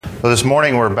Well, this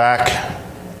morning we're back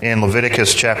in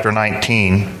Leviticus chapter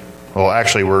 19. Well,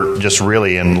 actually, we're just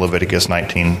really in Leviticus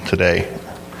 19 today.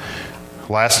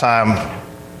 Last time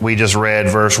we just read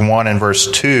verse 1 and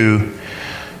verse 2,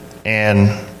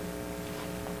 and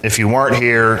if you weren't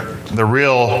here, the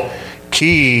real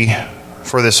key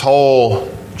for this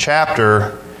whole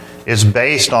chapter is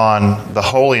based on the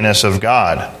holiness of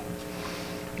God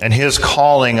and His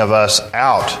calling of us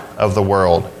out of the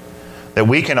world. That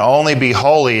we can only be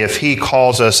holy if He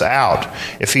calls us out,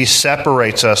 if He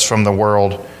separates us from the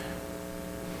world.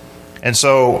 And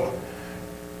so,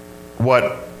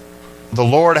 what the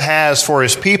Lord has for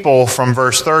His people from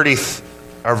verse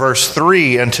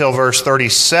 3 until verse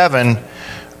 37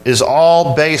 is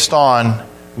all based on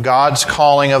God's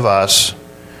calling of us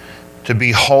to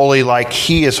be holy like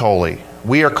He is holy.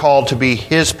 We are called to be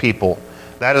His people.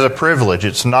 That is a privilege.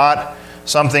 It's not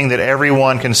something that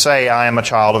everyone can say, I am a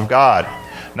child of God.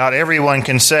 Not everyone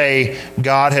can say,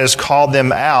 God has called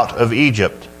them out of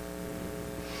Egypt.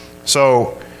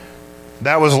 So,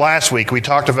 that was last week. We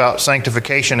talked about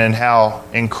sanctification and how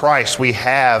in Christ we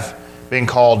have been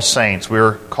called saints. We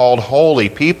are called holy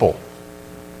people.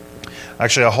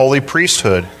 Actually, a holy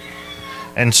priesthood.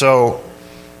 And so,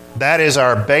 that is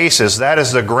our basis. That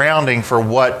is the grounding for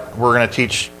what we're going to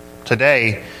teach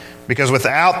today. Because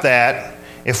without that,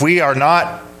 if we are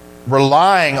not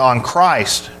relying on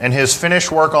Christ and His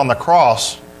finished work on the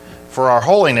cross for our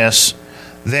holiness,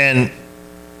 then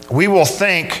we will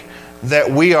think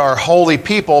that we are holy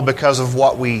people because of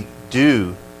what we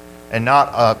do and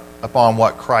not upon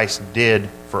what Christ did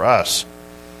for us.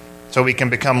 So we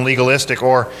can become legalistic,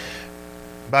 or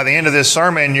by the end of this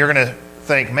sermon, you're going to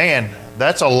think, man,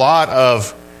 that's a lot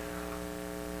of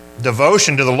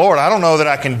devotion to the Lord. I don't know that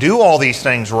I can do all these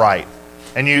things right.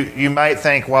 And you might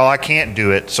think, well, I can't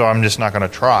do it, so I'm just not going to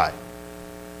try.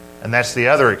 And that's the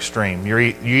other extreme. You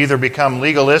either become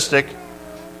legalistic,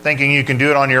 thinking you can do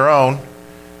it on your own,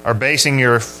 or basing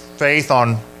your faith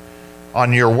on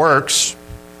your works,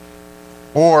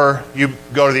 or you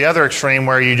go to the other extreme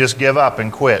where you just give up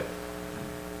and quit.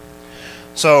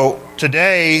 So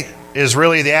today is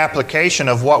really the application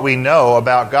of what we know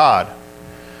about God.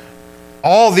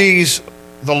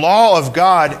 The law of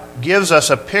God gives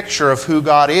us a picture of who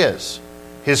God is,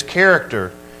 His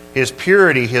character, His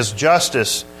purity, His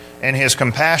justice, and His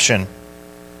compassion.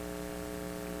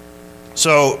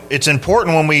 So it's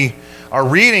important when we are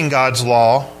reading God's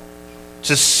law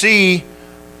to see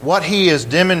what He is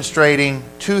demonstrating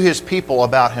to His people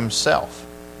about Himself.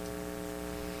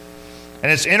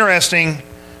 And it's interesting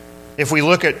if we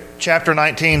look at chapter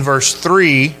 19, verse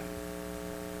 3,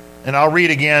 and I'll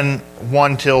read again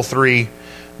 1 till 3.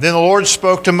 Then the Lord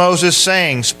spoke to Moses,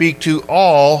 saying, Speak to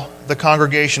all the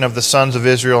congregation of the sons of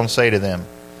Israel, and say to them,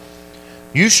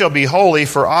 You shall be holy,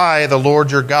 for I, the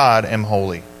Lord your God, am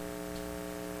holy.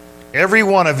 Every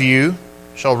one of you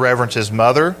shall reverence his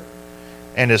mother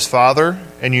and his father,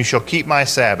 and you shall keep my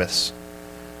Sabbaths.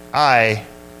 I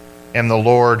am the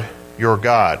Lord your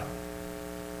God.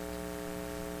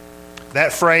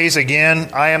 That phrase,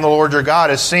 again, I am the Lord your God,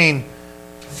 is seen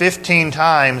 15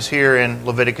 times here in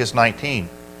Leviticus 19.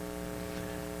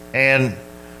 And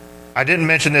I didn't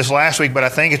mention this last week, but I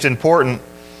think it's important.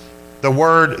 The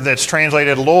word that's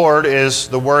translated Lord is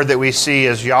the word that we see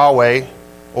as Yahweh,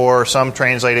 or some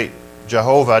translate it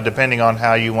Jehovah, depending on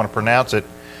how you want to pronounce it.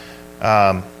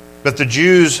 But the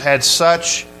Jews had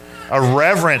such a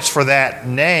reverence for that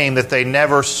name that they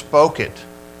never spoke it.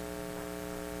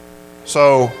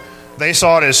 So they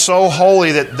saw it as so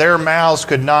holy that their mouths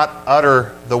could not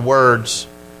utter the words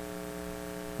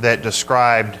that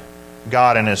described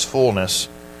God in His fullness.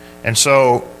 And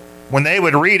so when they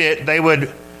would read it, they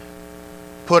would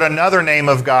put another name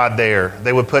of God there.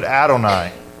 They would put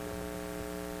Adonai,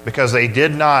 because they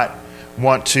did not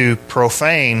want to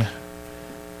profane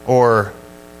or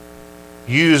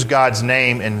use God's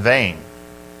name in vain.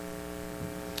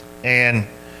 And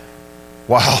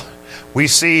while we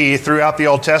see throughout the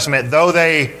Old Testament, though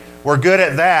they were good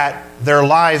at that, their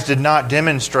lives did not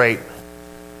demonstrate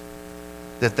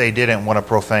that they didn't want to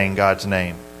profane God's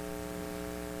name.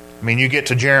 I mean, you get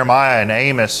to Jeremiah and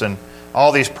Amos and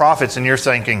all these prophets, and you're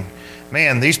thinking,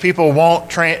 man, these people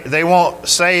won't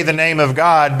say the name of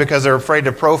God because they're afraid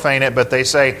to profane it, but they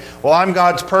say, well, I'm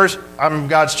God's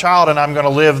child, and I'm going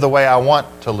to live the way I want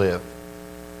to live.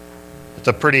 It's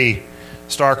a pretty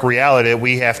stark reality that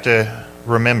we have to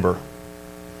remember.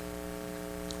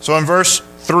 So in verse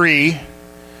 3,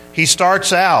 he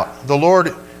starts out, the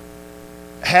Lord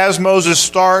has Moses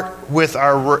start with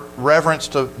our reverence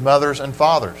to mothers and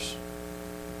fathers.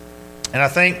 And I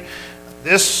think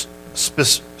this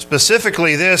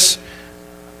specifically this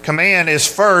command is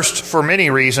first for many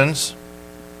reasons.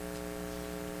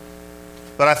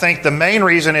 But I think the main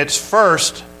reason it's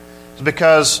first is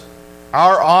because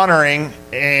our honoring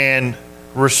and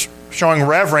showing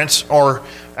reverence, or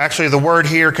actually the word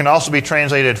here can also be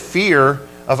translated fear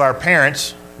of our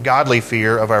parents, godly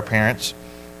fear of our parents,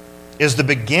 is the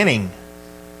beginning.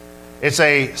 It's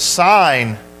a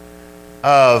sign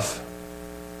of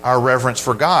our reverence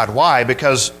for God. Why?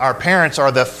 Because our parents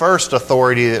are the first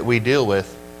authority that we deal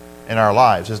with in our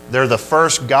lives. They're the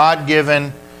first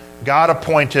God-given,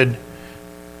 God-appointed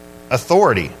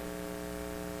authority.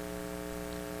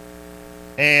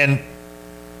 And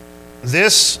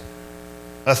this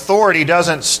authority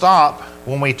doesn't stop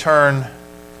when we turn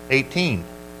 18.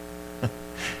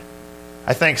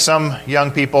 I think some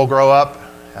young people grow up,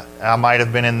 I might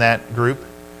have been in that group.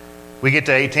 We get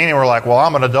to 18 and we're like, well,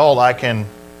 I'm an adult, I can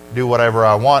do whatever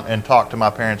I want and talk to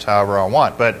my parents however I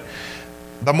want. But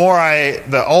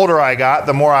the older I got,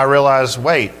 the more I realized,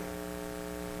 wait,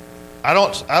 I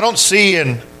don't see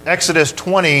in Exodus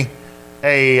 20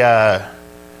 a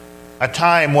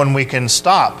time when we can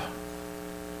stop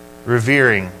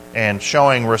revering and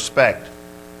showing respect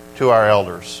to our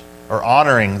elders or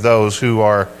honoring those who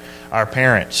are our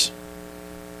parents.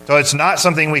 So it's not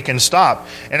something we can stop.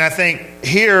 And I think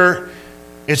here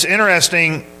it's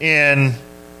interesting in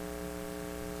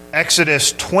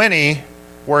Exodus 20,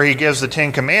 where he gives the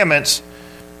Ten Commandments,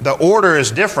 the order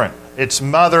is different. It's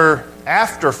mother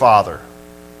after father.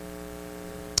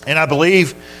 And I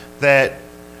believe that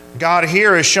God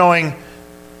here is showing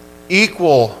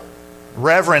equal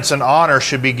reverence and honor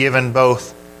should be given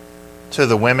both to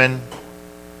the women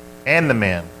and the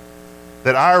men.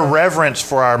 That our reverence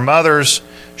for our mothers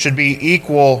should be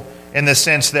equal in the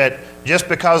sense that just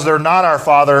because they're not our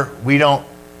father, we don't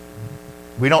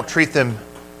treat them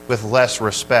with less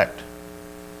respect.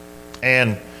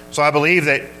 And so I believe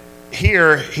that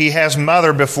here he has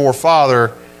mother before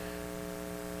father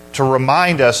to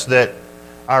remind us that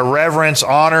our reverence,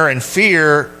 honor, and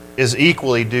fear is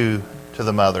equally due to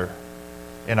the mother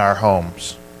in our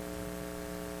homes.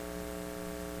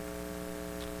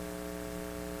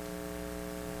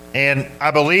 And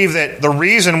I believe that the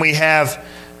reason we have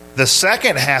the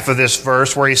second half of this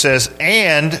verse where he says,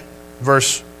 and,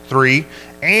 verse 3,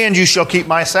 and you shall keep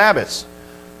my Sabbaths.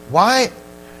 Why?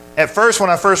 At first, when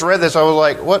I first read this, I was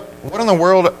like, what in the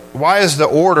world? Why is the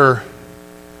order?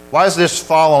 Why is this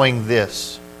following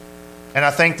this? And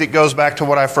I think that goes back to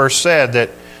what I first said, that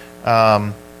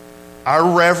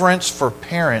our reverence for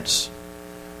parents,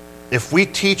 if we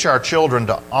teach our children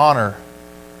to honor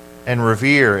and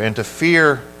revere and to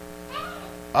fear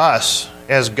us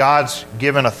as God's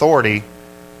given authority,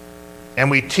 and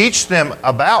we teach them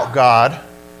about God,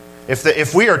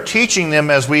 if we are teaching them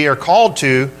as we are called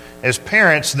to as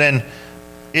parents, then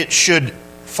it should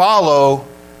follow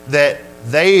that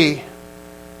they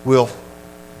will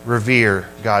revere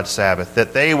God's Sabbath,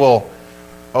 that they will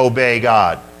obey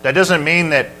God. That doesn't mean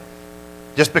that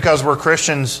just because we're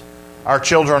Christians, our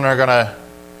children are going to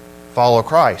follow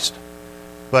Christ.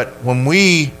 But when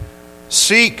we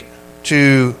seek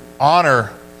to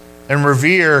honor and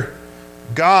revere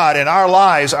God in our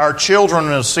lives, our children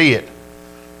will see it.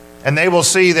 And they will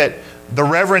see that the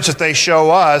reverence that they show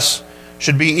us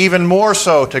should be even more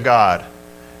so to God.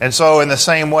 And so in the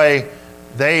same way,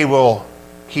 they will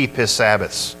keep His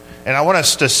Sabbaths. And I want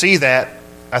us to see that.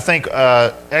 I think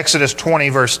Exodus 20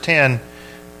 verse 10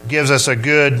 gives us a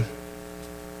good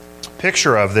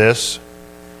picture of this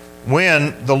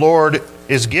when the Lord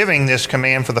is giving this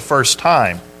command for the first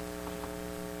time.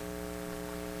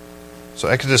 So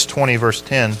Exodus 20 verse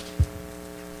 10.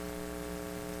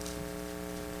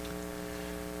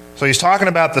 So he's talking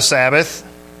about the Sabbath.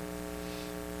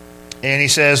 And he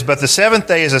says, but the seventh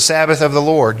day is a Sabbath of the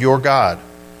Lord, your God.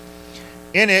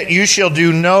 In it you shall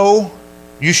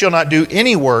not do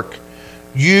any work,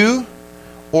 you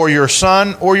or your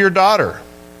son or your daughter.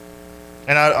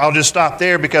 And I'll just stop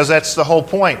there because that's the whole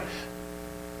point.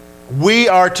 We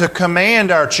are to command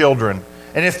our children.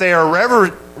 And if they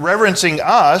are reverencing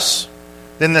us,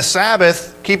 then the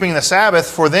Sabbath, keeping the Sabbath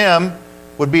for them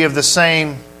would be of the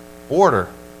same order.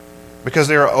 Because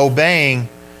they are obeying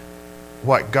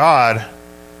what God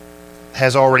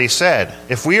has already said.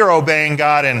 If we are obeying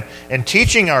God and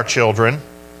teaching our children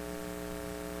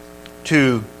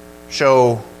to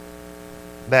show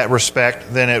that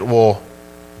respect, then it will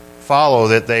follow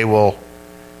that they will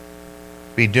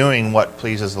be doing what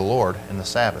pleases the Lord in the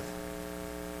Sabbath.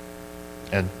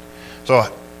 And so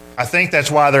I think that's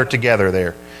why they're together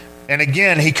there. And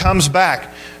again, he comes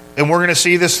back, and we're going to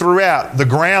see this throughout. The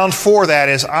ground for that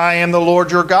is, I am the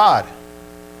Lord your God.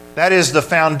 That is the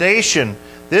foundation.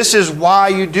 This is why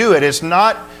you do it. It's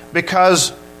not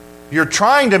because you're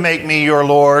trying to make me your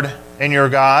Lord and your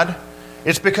God.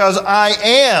 It's because I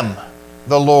am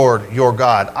the Lord your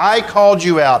God. I called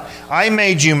you out. I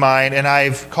made you mine, and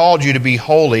I've called you to be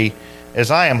holy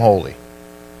as I am holy.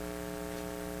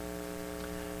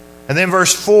 And then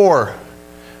verse 4,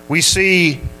 we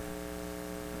see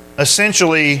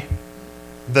essentially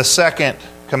the second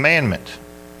commandment.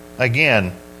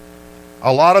 Again,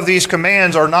 a lot of these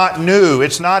commands are not new.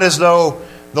 It's not as though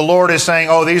the Lord is saying,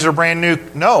 oh, these are brand new.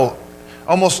 No,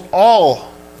 almost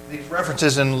all these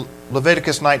references in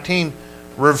Leviticus 19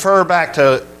 refer back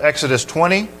to Exodus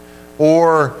 20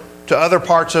 or to other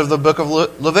parts of the book of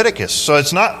Leviticus. So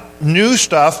it's not new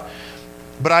stuff,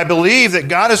 but I believe that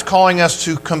God is calling us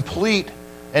to complete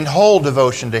and whole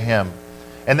devotion to Him.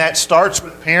 And that starts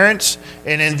with parents,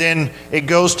 and then it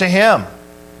goes to Him.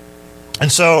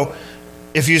 And so,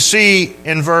 if you see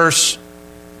in verse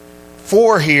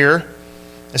 4 here,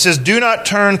 it says, do not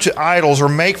turn to idols or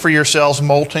make for yourselves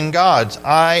molten gods.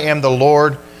 I am the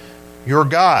Lord your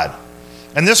God.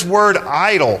 And this word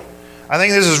idol, I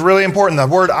think this is really important. The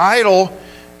word idol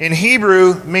in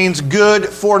Hebrew means good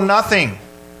for nothing,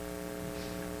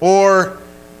 or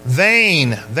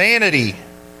vain, vanity,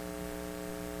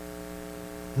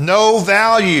 no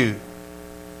value.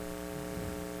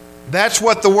 That's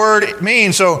what the word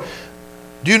means. So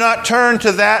do not turn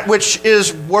to that which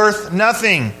is worth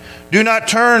nothing. Do not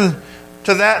turn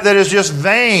to that is just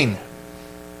vain.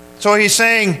 So he's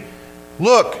saying,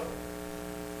 look,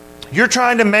 you're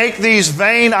trying to make these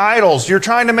vain idols. You're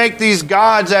trying to make these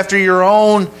gods after your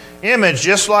own image,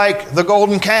 just like the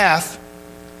golden calf.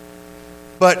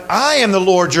 But I am the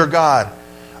Lord your God.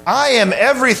 I am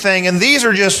everything, and these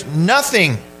are just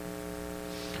nothing.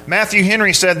 Matthew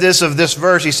Henry said this of this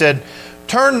verse. He said,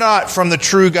 turn not from the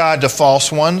true God to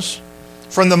false ones,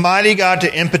 from the mighty God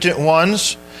to impotent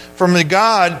ones, from the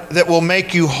God that will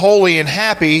make you holy and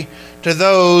happy to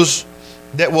those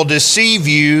that will deceive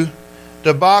you,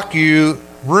 debauch you,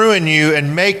 ruin you,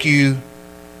 and make you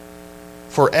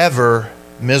forever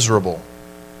miserable.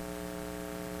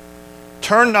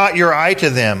 Turn not your eye to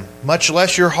them, much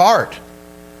less your heart.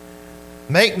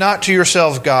 Make not to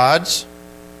yourselves gods,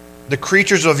 the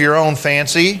creatures of your own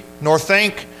fancy, nor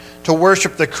think to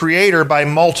worship the Creator by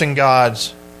molten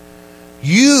gods.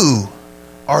 You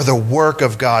are the work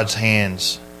of God's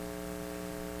hands.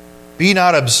 Be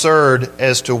not absurd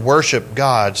as to worship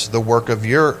gods, the work of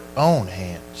your own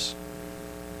hands.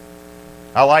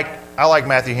 I like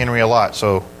Matthew Henry a lot,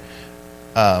 so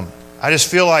I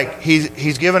just feel like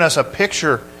he's given us a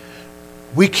picture.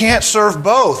 We can't serve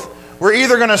both. We're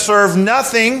either going to serve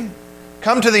nothing,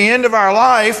 come to the end of our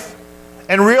life,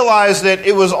 and realize that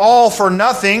it was all for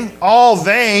nothing, all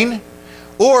vain,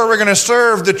 or we're going to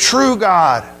serve the true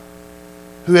God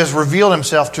who has revealed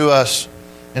Himself to us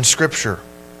in Scripture.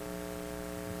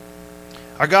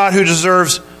 Our God who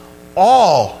deserves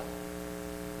all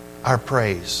our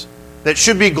praise, that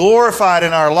should be glorified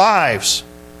in our lives.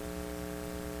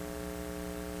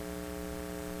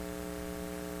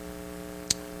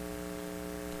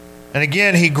 And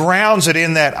again, he grounds it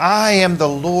in that I am the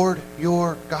Lord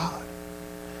your God.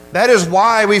 That is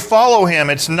why we follow Him.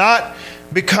 It's not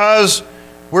because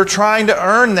we're trying to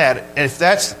earn that. If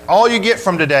that's all you get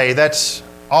from today, that's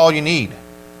all you need.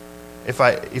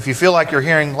 If you feel like you're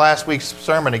hearing last week's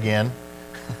sermon again,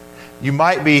 you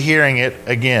might be hearing it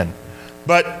again.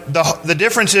 But the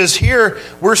difference is here,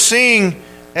 we're seeing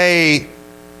a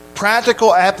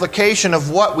practical application of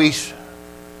what we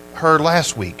heard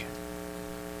last week.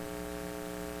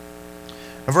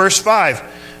 Verse 5,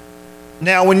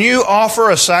 now when you offer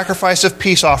a sacrifice of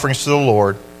peace offerings to the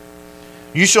Lord,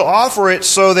 you shall offer it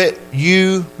so that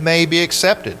you may be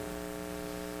accepted.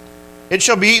 It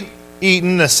shall be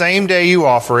eaten the same day you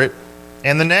offer it,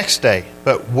 and the next day.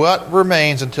 But what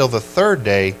remains until the third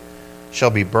day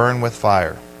shall be burned with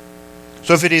fire.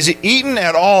 So if it is eaten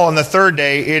at all on the third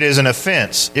day, it is an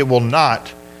offense. It will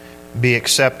not be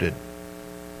accepted.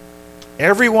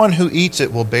 Everyone who eats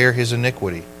it will bear his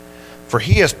iniquity. For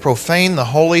he has profaned the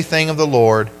holy thing of the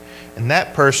Lord, and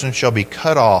that person shall be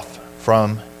cut off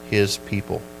from his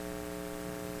people.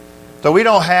 So we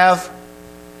don't have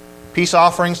peace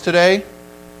offerings today.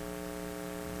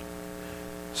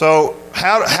 So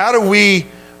how do we,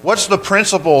 what's the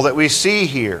principle that we see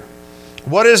here?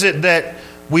 What is it that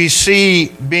we see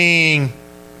being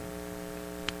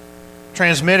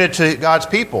transmitted to God's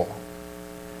people?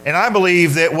 And I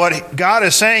believe that what God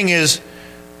is saying is,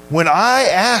 when I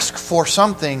ask for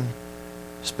something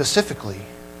specifically,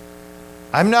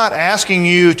 I'm not asking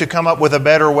you to come up with a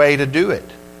better way to do it.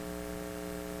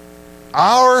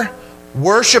 Our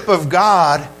worship of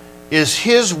God is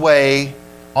His way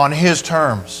on His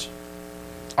terms.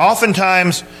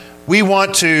 Oftentimes, we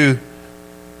want to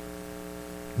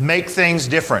make things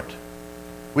different.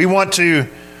 We want to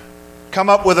come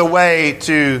up with a way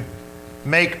to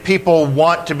make people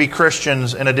want to be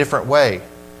Christians in a different way.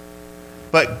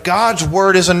 But God's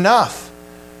Word is enough.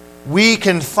 We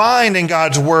can find in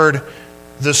God's Word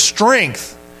the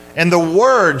strength and the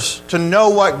words to know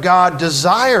what God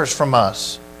desires from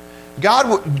us.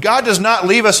 God does not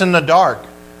leave us in the dark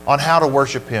on how to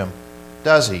worship Him,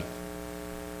 does He?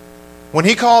 When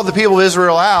He called the people of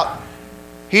Israel out,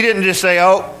 He didn't just say,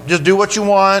 oh, just do what you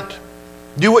want,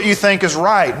 do what you think is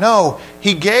right. No,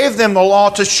 He gave them the law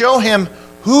to show Him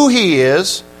who He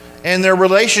is and their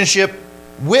relationship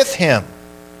with Him.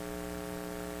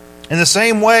 In the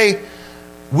same way,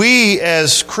 we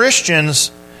as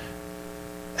Christians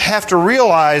have to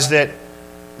realize that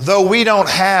though we don't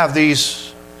have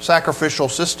these sacrificial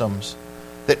systems,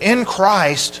 that in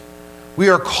Christ we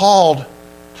are called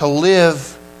to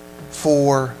live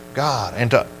for God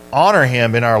and to honor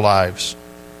Him in our lives.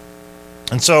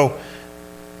 And so,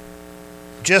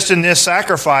 just in this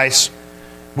sacrifice,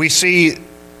 we see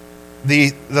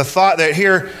the thought that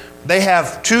here they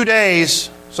have 2 days.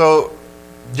 So,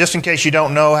 just in case you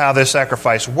don't know how this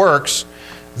sacrifice works,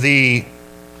 the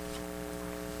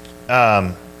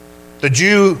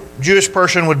Jewish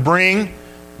person would bring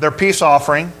their peace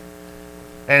offering,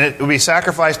 and it would be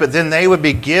sacrificed, but then they would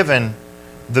be given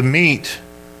the meat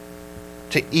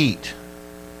to eat.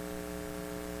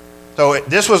 So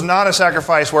this was not a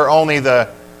sacrifice where only the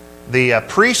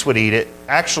priest would eat it.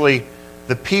 Actually,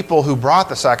 the people who brought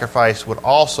the sacrifice would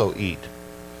also eat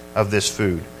of this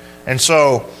food. And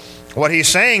so what he's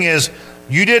saying is,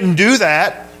 you didn't do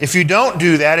that. If you don't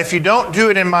do that, if you don't do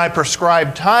it in my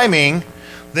prescribed timing,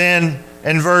 then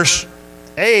in verse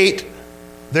 8,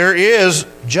 there is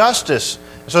justice.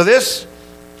 So this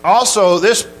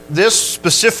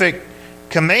specific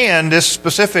command, this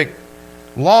specific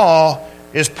law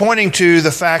is pointing to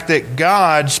the fact that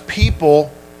God's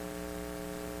people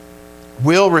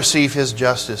will receive His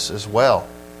justice as well.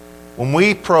 When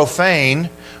we profane,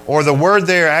 or the word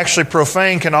there actually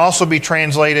profane can also be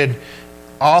translated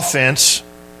offense,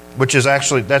 which is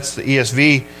actually, that's the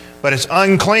ESV, but it's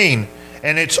unclean.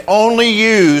 And it's only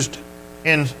used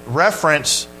in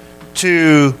reference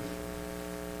to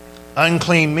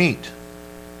unclean meat.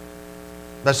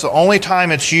 That's the only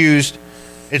time it's used.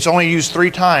 It's only used 3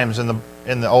 times in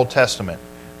the Old Testament,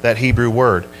 that Hebrew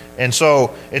word. And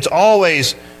so it's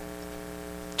always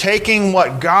taking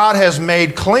what God has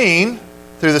made clean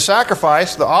through the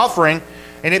sacrifice, the offering,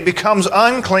 and it becomes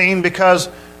unclean because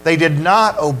they did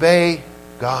not obey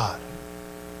God.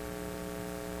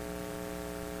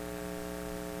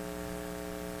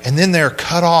 And then they're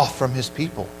cut off from His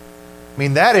people. I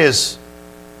mean, that is,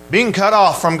 being cut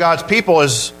off from God's people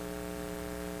is,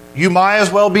 you might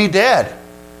as well be dead.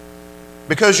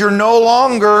 Because you're no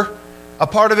longer a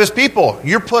part of His people.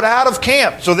 You're put out of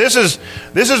camp. So this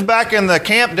is back in the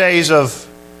camp days of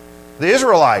the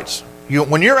Israelites.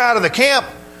 When you're out of the camp,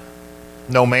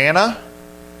 no manna,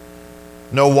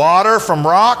 no water from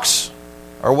rocks,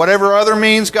 or whatever other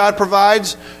means God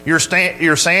provides. Your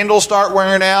sandals start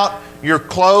wearing out. Your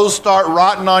clothes start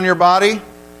rotting on your body.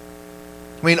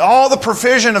 I mean, all the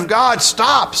provision of God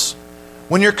stops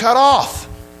when you're cut off.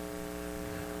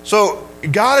 So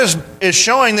God is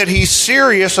showing that He's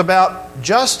serious about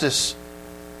justice,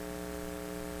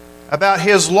 about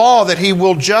His law, that He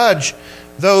will judge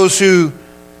those who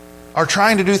are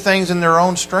trying to do things in their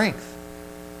own strength.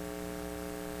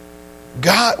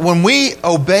 God, when we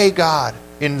obey God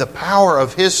in the power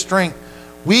of His strength,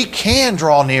 we can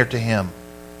draw near to Him.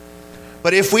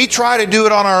 But if we try to do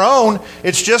it on our own,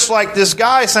 it's just like this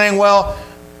guy saying, well,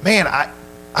 man, I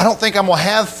don't think I'm going to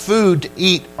have food to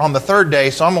eat on the 3rd day,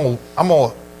 so I'm going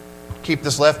to keep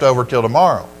this leftover till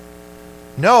tomorrow.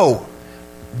 No,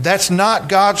 that's not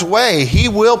God's way. He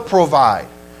will provide.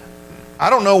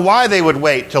 I don't know why they would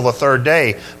wait till the 3rd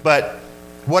day, but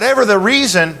whatever the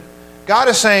reason, God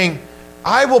is saying,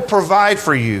 I will provide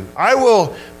for you. I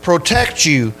will protect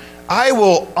you. I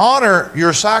will honor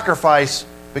your sacrifice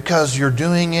because you're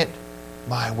doing it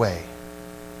my way.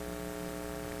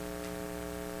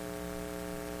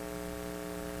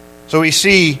 So we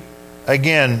see,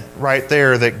 again, right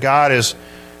there, that God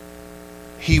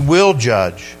He will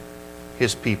judge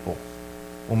His people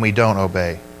when we don't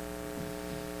obey.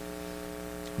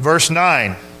 Verse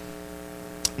 9.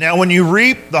 Now when you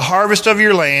reap the harvest of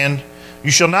your land,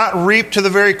 you shall not reap to the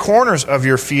very corners of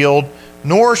your field,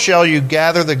 nor shall you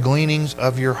gather the gleanings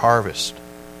of your harvest.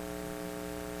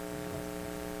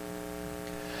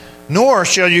 Nor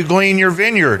shall you glean your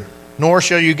vineyard, nor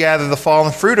shall you gather the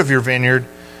fallen fruit of your vineyard.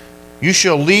 You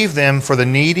shall leave them for the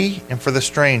needy and for the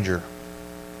stranger.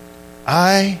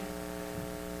 I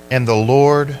am the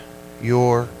Lord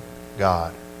your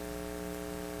God.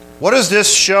 What does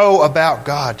this show about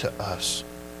God to us?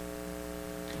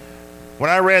 When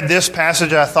I read this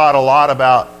passage, I thought a lot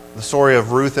about the story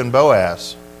of Ruth and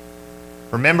Boaz.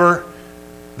 Remember,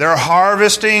 they're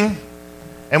harvesting,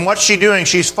 and what's she doing?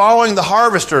 She's following the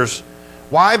harvesters.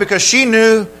 Why? Because she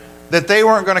knew that they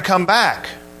weren't going to come back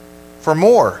for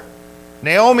more.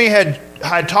 Naomi had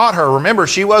taught her, remember,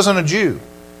 she wasn't a Jew.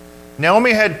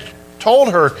 Naomi had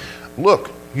told her,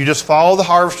 look, you just follow the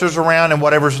harvesters around and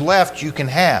whatever's left you can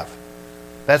have.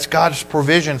 That's God's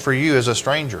provision for you as a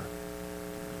stranger.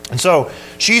 And so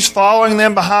she's following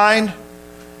them behind,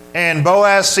 and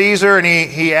Boaz sees her and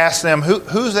he asks them,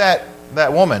 who's that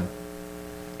woman?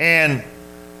 And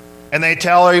they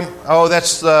tell him, oh,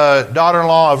 that's the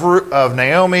daughter-in-law of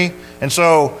Naomi. And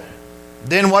so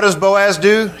then what does Boaz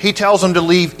do? He tells them to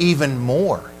leave even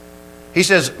more. He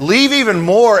says, leave even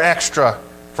more extra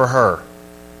for her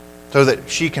so that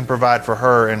she can provide for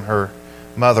her and her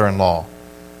mother-in-law.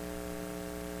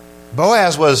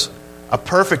 Boaz was a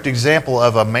perfect example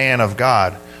of a man of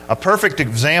God, a perfect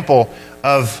example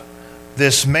of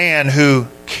this man who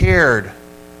cared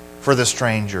for the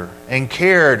stranger and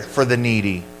cared for the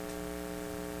needy.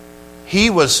 He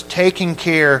was taking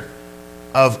care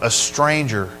of a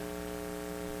stranger.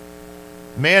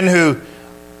 Men who,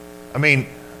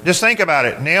 just think about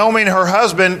it. Naomi and her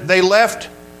husband, they left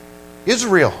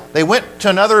Israel. They went to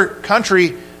another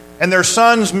country and their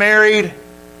sons married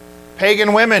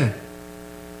pagan women.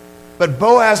 But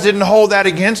Boaz didn't hold that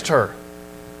against her.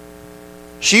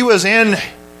 She was in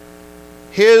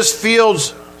his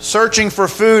fields searching for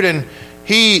food, and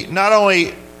he not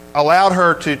only allowed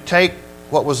her to take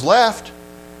what was left,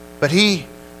 but he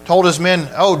told his men,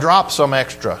 oh, drop some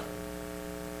extra.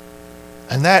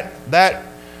 And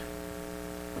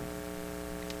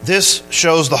this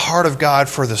shows the heart of God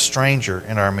for the stranger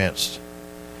in our midst.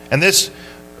 And this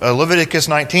Leviticus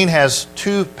 19 has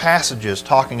two passages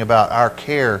talking about our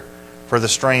care for the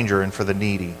stranger and for the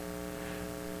needy.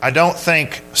 I don't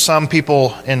think some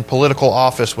people in political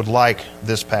office would like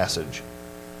this passage.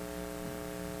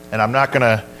 And I'm not going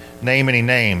to name any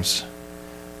names,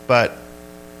 but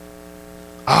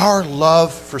our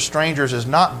love for strangers is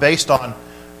not based on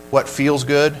what feels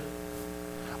good.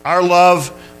 Our love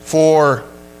for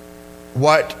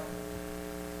what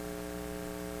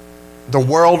the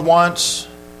world wants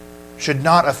should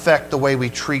not affect the way we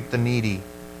treat the needy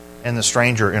and the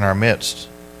stranger in our midst.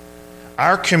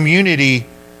 Our community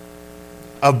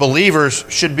of believers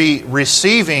should be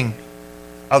receiving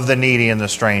of the needy and the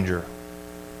stranger.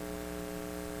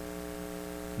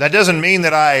 That doesn't mean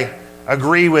that I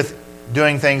agree with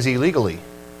doing things illegally,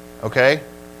 okay?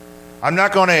 I'm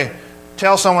not going to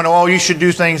tell someone, oh, you should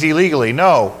do things illegally.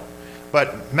 No.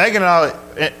 But Megan and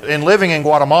I, in living in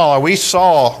Guatemala, we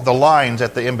saw the lines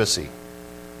at the embassy.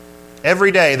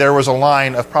 Every day there was a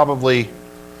line of probably,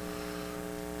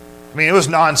 it was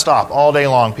nonstop, all day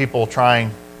long, people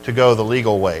trying to go the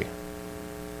legal way.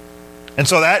 And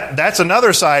so that's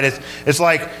another side. It's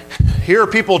like, here are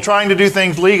people trying to do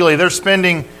things legally. They're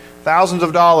spending thousands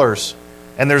of dollars,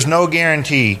 and there's no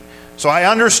guarantee. So I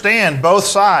understand both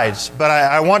sides, but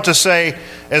I want to say,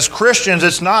 as Christians,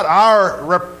 it's not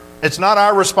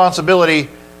our responsibility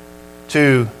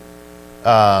to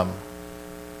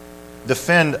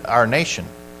defend our nation,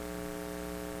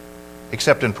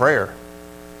 except in prayer.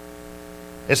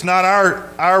 It's not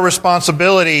our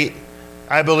responsibility,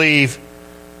 I believe,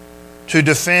 to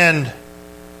defend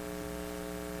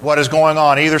what is going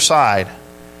on either side.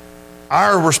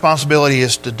 Our responsibility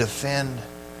is to defend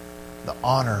the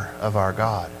honor of our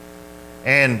God.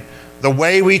 And the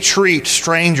way we treat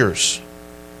strangers,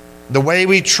 the way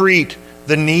we treat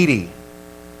the needy,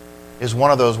 is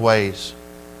one of those ways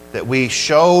that we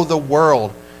show the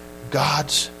world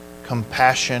God's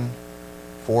compassion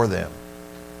for them.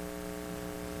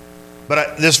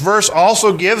 But this verse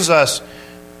also gives us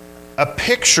a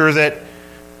picture that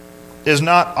is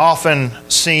not often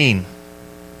seen.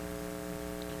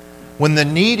 When the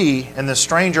needy and the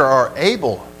stranger are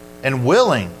able and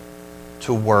willing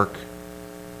to work,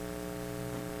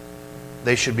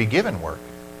 they should be given work,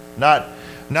 not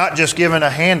just given a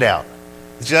handout.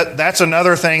 That's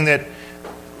another thing that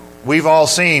we've all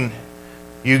seen.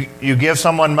 You give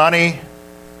someone money,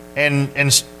 and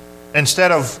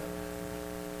instead of,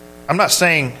 I'm not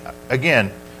saying,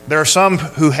 again, there are some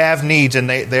who have needs and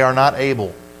they are not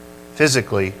able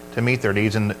physically to meet their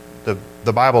needs, and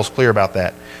the Bible's clear about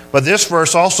that. But this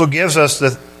verse also gives us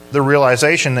the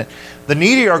realization that the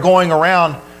needy are going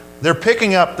around they're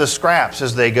picking up the scraps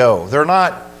as they go. They're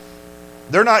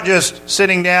not just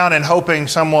sitting down and hoping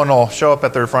someone will show up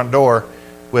at their front door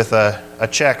with a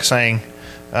check saying,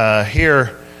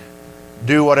 here,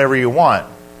 do whatever you want.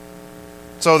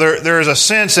 So there is a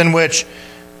sense in which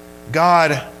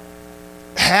God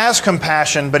has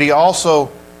compassion, but He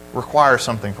also requires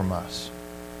something from us.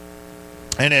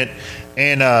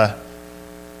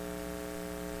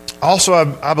 Also,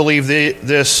 I believe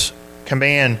this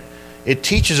command, it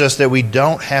teaches us that we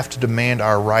don't have to demand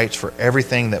our rights for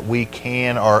everything that we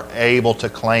can or are able to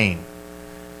claim.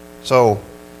 So,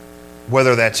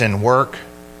 whether that's in work,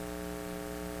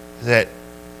 that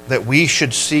we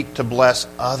should seek to bless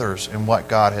others in what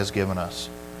God has given us.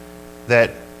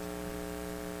 That,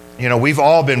 we've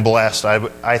all been blessed,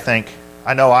 I think.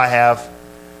 I know I have.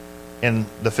 In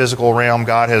the physical realm,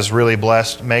 God has really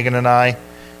blessed Megan and I.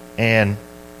 And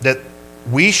that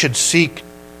we should seek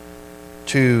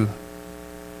to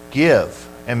give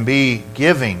and be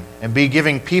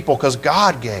giving people because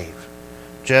God gave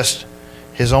just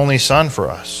His only Son for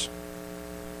us.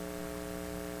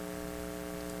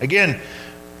 Again,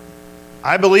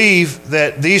 I believe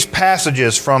that these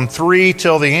passages from 3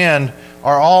 till the end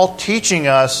are all teaching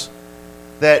us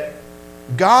that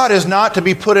God is not to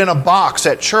be put in a box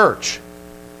at church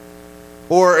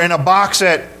or in a box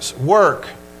at work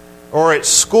or at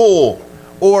school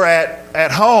or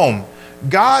at home.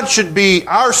 God should be,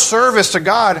 our service to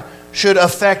God should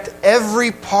affect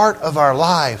every part of our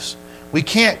lives. We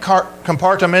can't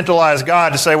compartmentalize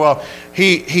God to say, well,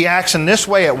 He acts in this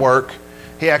way at work,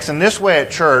 He acts in this way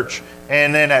at church,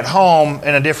 and then at home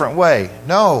in a different way.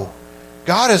 No.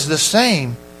 God is the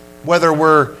same whether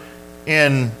we're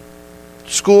in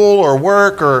school or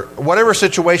work or whatever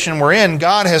situation we're in.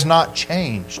 God has not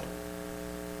changed.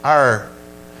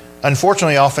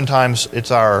 Unfortunately, oftentimes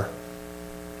it's our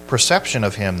perception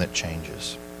of Him that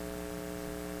changes.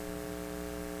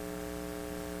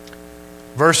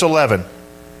 Verse 11.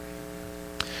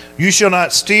 You shall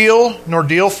not steal, nor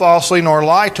deal falsely, nor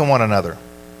lie to one another.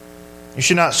 You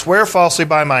should not swear falsely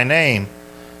by my name,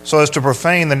 so as to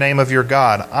profane the name of your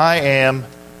God. I am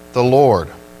the Lord.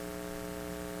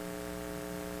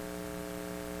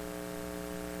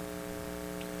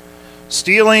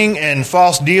 Stealing and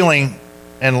false dealing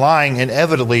and lying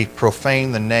inevitably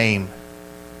profane the name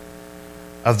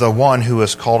of the one who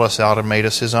has called us out and made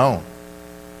us His own.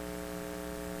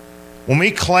 When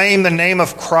we claim the name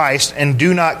of Christ and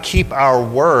do not keep our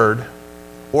word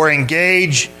or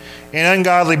engage in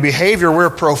ungodly behavior, we're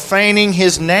profaning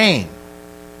His name.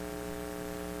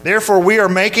 Therefore, we are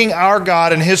making our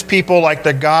God and His people like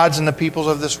the gods and the peoples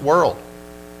of this world.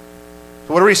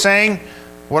 So what are we saying?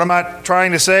 What am I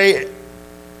trying to say?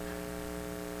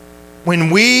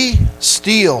 When we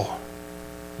steal,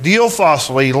 deal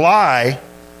falsely, lie,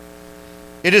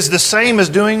 it is the same as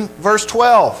doing verse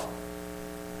 12.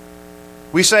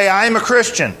 We say, I am a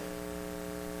Christian.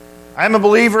 I am a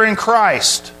believer in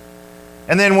Christ.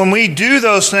 And then when we do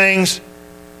those things,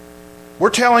 we're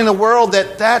telling the world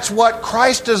that that's what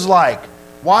Christ is like.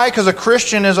 Why? Because a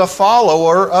Christian is a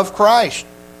follower of Christ.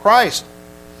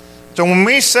 So when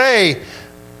we say,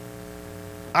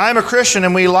 I'm a Christian,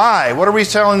 and we lie, what are we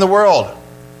telling the world?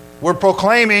 We're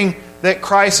proclaiming that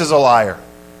Christ is a liar.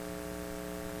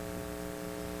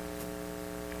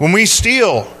 When we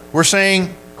steal, we're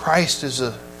saying Christ is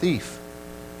a thief.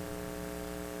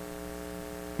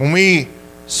 When we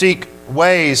seek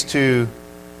ways to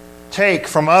take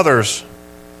from others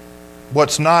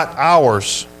what's not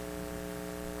ours,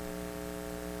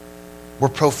 we're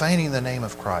profaning the name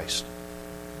of Christ.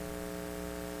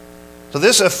 So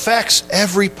this affects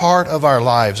every part of our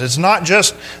lives. It's not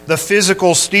just the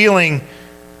physical stealing.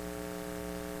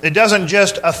 It doesn't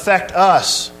just affect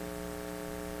us.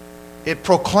 It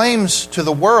proclaims to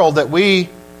the world that we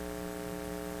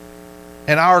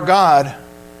and our God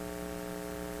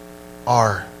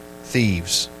are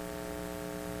thieves.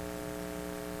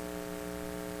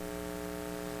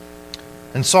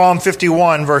 In Psalm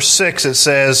 51, verse 6, it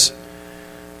says,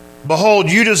 Behold,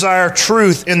 you desire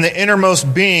truth in the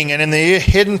innermost being, and in the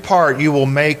hidden part you will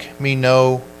make me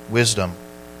know wisdom.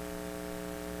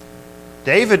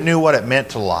 David knew what it meant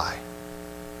to lie.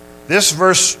 This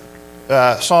verse,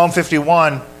 Psalm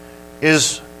 51,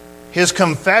 is his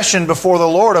confession before the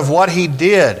Lord of what he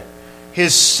did.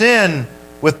 His sin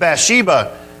with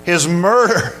Bathsheba, his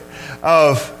murder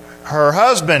of her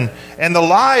husband, and the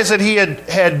lies that he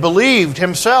had believed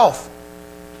himself.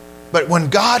 But when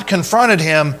God confronted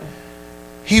him,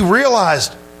 he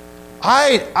realized,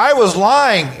 I was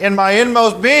lying in my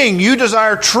inmost being. You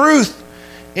desire truth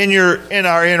in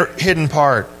our hidden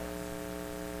part.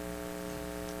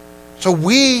 So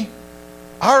we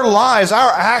Our lives, our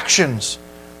actions,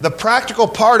 the practical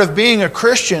part of being a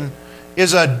Christian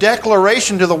is a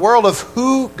declaration to the world of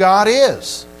who God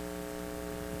is.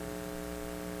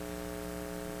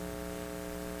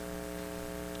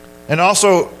 And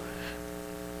also,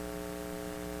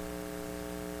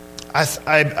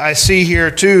 I see here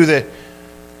too that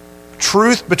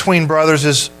truth between brothers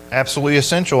is absolutely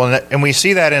essential. And we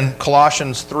see that in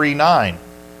Colossians 3:9.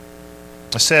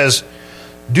 It says,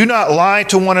 "Do not lie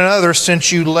to one another,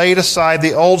 since you laid aside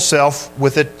the old self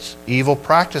with its evil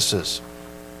practices."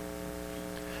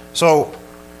 So,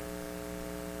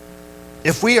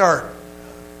 if we are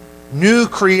new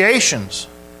creations,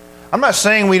 I'm not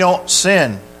saying we don't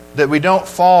sin, that we don't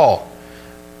fall,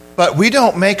 but we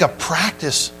don't make a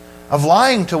practice of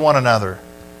lying to one another.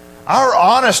 Our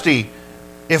honesty,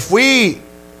 if we,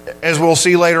 as we'll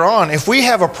see later on, if we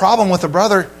have a problem with a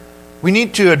brother, we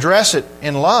need to address it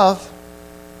in love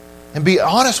and be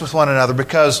honest with one another,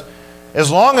 because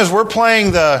as long as we're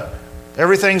playing the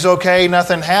everything's okay,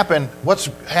 nothing happened, what's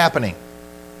happening?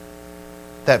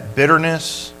 That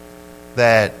bitterness,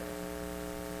 that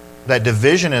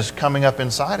division is coming up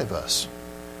inside of us.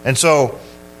 And so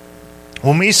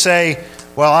when we say,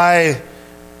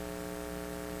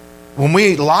 when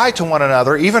we lie to one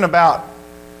another, even about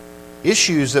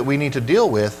issues that we need to deal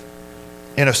with,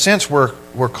 in a sense we're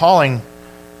calling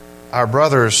our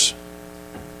brothers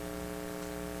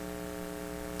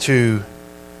to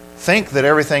think that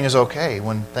everything is okay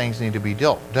when things need to be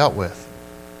dealt with.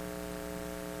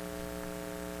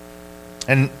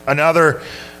 And another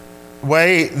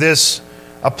way this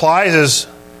applies is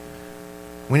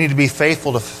we need to be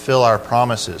faithful to fulfill our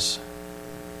promises,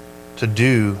 to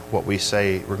do what we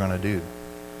say we're going to do.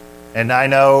 And I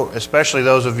know, especially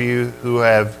those of you who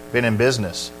have been in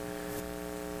business,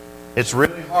 it's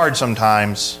really hard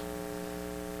sometimes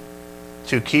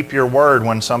to keep your word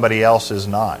when somebody else is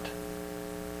not.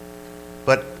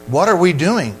 But what are we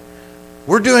doing?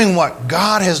 We're doing what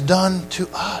God has done to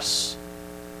us.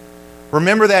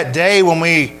 Remember that day when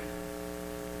we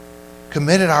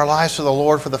committed our lives to the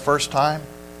Lord for the first time?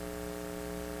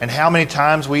 And how many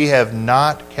times we have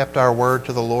not kept our word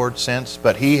to the Lord since,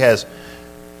 but He has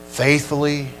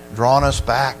faithfully drawn us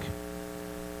back,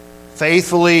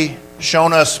 faithfully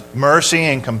shown us mercy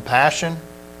and compassion.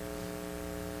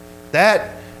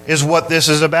 That is what this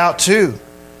is about too.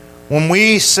 When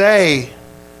we say,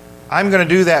 I'm going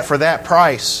to do that for that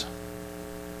price,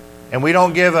 and we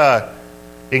don't give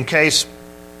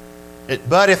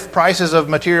but if prices of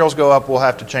materials go up, we'll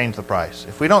have to change the price.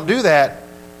 If we don't do that,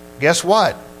 guess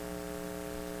what?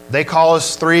 They call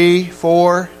us 3,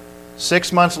 4,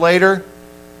 6 months later,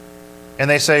 and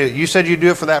they say, you said you'd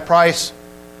do it for that price.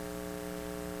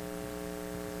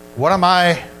 What am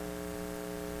I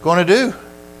going to do?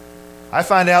 I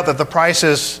find out that the price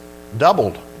is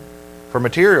doubled for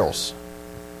materials.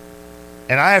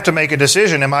 And I have to make a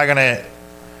decision. Am I going to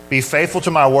be faithful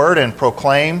to my word and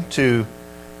proclaim to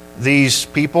these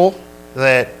people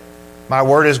that my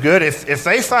word is good? If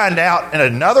they find out in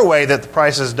another way that the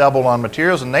price is doubled on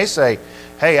materials and they say,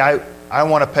 hey, I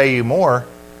want to pay you more,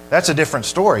 that's a different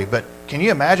story. But can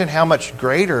you imagine how much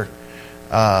greater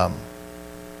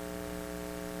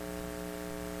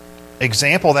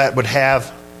example that would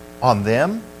have on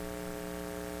them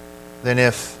than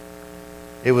if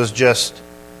it was just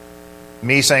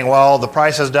me saying, well, the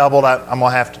price has doubled, I'm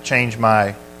going to have to change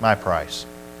my price.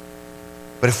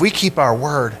 But if we keep our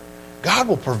word, God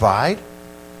will provide.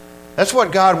 That's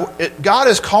what God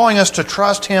is calling us to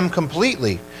trust Him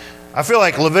completely. I feel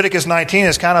like Leviticus 19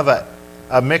 is kind of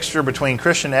a mixture between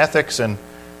Christian ethics and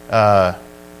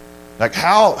like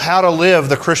how to live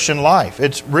the Christian life.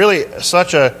 It's really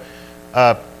such a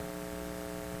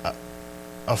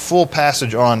full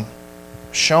passage on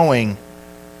showing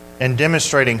and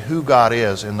demonstrating who God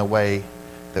is in the way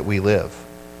that we live.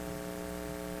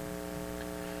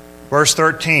 Verse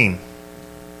 13.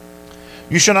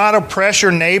 You shall not oppress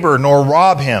your neighbor nor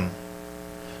rob him.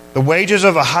 The wages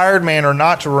of a hired man are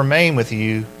not to remain with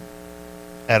you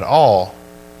at all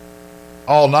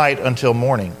night until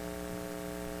morning.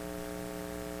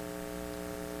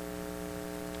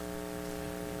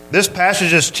 This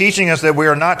passage is teaching us that we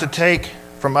are not to take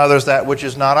from others that which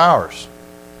is not ours,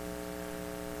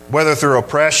 whether through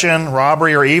oppression,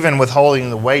 robbery, or even withholding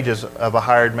the wages of a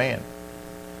hired man.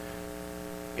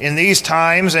 In these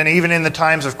times, and even in the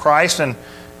times of Christ, and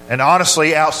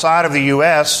honestly outside of the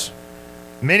U.S.,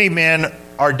 many men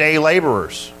are day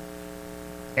laborers.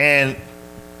 And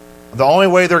the only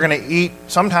way they're going to eat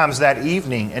sometimes that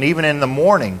evening and even in the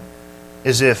morning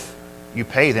is if you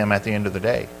pay them at the end of the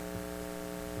day.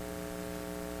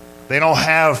 They don't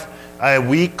have a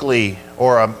weekly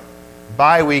or a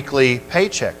bi-weekly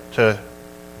paycheck to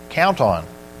count on.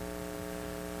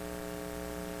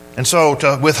 And so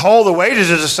to withhold the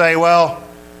wages is to say, well,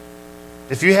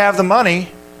 if you have the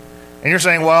money, and you're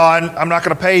saying, well, I'm not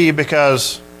going to pay you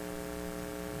because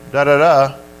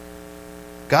da-da-da.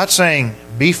 God's saying,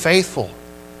 be faithful.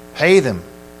 Pay them.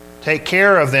 Take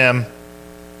care of them.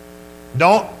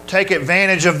 Don't take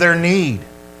advantage of their need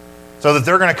so that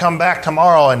they're going to come back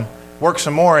tomorrow and work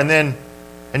some more, and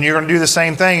you're going to do the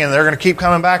same thing, and they're going to keep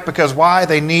coming back because why?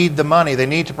 They need the money. They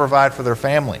need to provide for their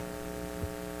family.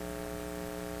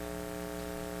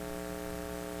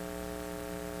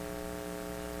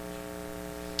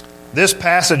 This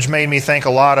passage made me think a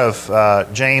lot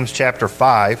of James chapter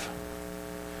 5.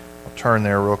 I'll turn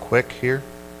there real quick here.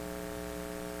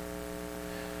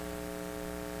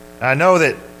 I know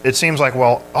that it seems like,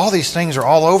 well, all these things are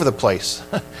all over the place.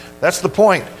 That's the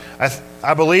point.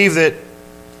 I believe that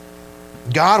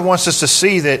God wants us to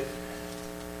see that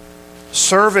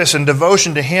service and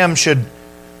devotion to Him should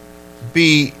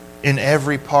be in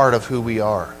every part of who we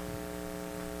are.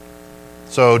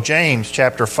 So James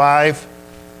chapter 5,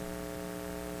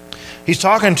 he's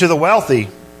talking to the wealthy.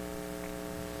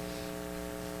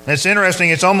 And it's interesting,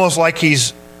 it's almost like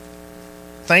he's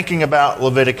thinking about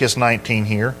Leviticus 19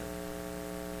 here.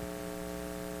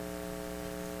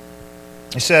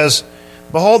 He says,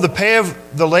 behold, the pay of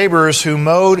the laborers who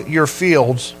mowed your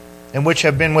fields, and which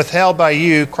have been withheld by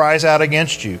you, cries out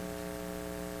against you.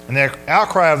 And the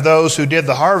outcry of those who did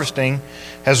the harvesting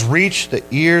has reached the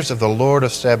ears of the Lord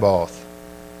of Sabaoth.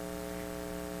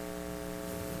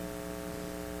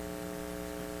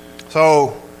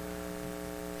 So,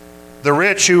 the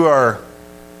rich who are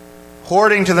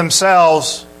hoarding to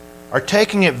themselves are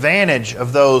taking advantage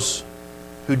of those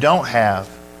who don't have.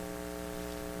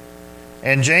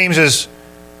 And James is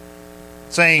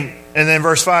saying, and then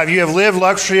verse 5, you have lived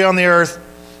luxury on the earth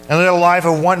and led a life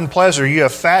of wanton pleasure. You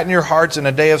have fattened your hearts in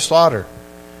a day of slaughter.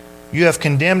 You have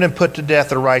condemned and put to death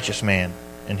the righteous man,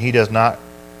 and he does not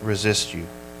resist you.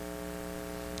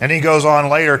 And he goes on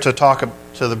later to talk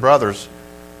to the brothers.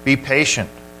 Be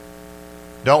patient.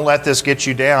 Don't let this get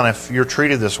you down if you're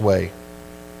treated this way.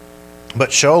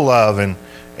 But show love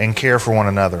and care for one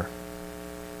another.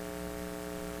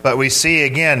 But we see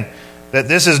again that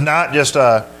this is not just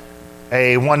a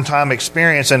one-time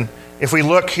experience. And if we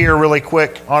look here really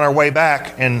quick on our way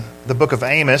back in the book of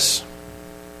Amos,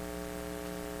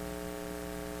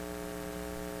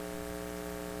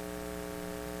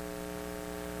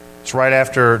 it's right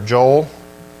after Joel.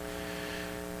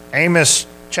 Amos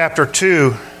chapter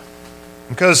 2,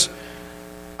 because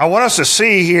I want us to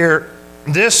see here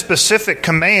this specific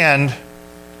command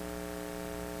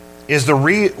is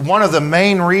one of the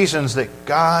main reasons that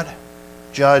God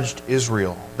judged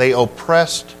Israel. They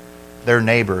oppressed their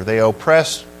neighbor. They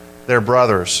oppressed their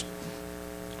brothers.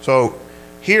 So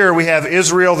here we have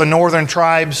Israel, the northern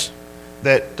tribes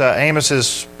that Amos is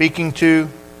speaking to.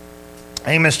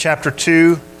 Amos chapter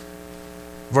 2,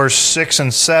 verse 6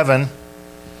 and 7.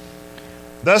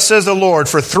 Thus says the Lord,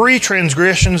 for 3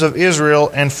 transgressions of Israel,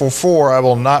 and for 4 I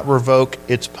will not revoke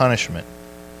its punishment.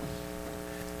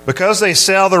 Because they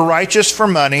sell the righteous for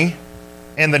money,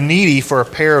 and the needy for a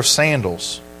pair of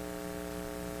sandals.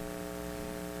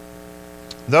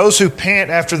 Those who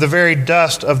pant after the very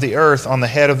dust of the earth on the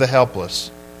head of the helpless.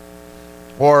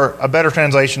 Or a better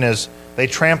translation is, they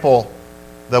trample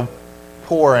the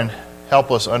poor and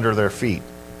helpless under their feet.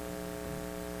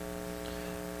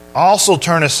 Also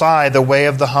turn aside the way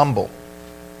of the humble.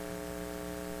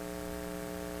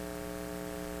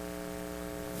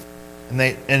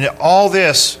 And all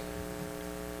this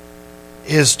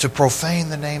is to profane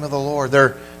the name of the Lord.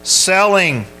 They're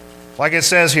selling, like it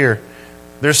says here,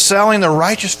 they're selling the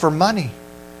righteous for money.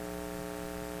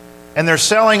 And they're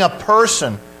selling a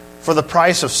person for the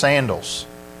price of sandals.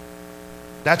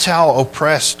 That's how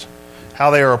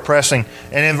they are oppressing.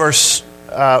 And in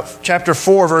chapter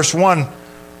 4, verse 1,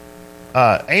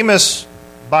 Amos,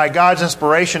 by God's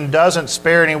inspiration, doesn't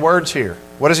spare any words here.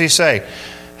 What does he say?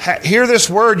 Hear this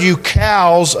word, you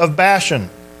cows of Bashan,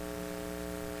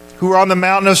 who are on the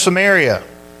mountain of Samaria,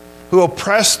 who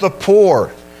oppress the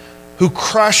poor, who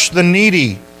crush the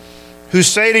needy, who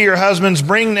say to your husbands,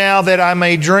 bring now that I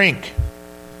may drink.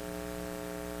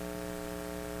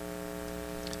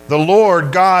 The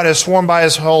Lord God has sworn by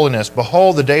His holiness,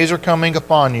 behold, the days are coming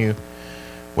upon you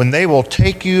when they will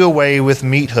take you away with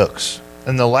meat hooks,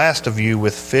 and the last of you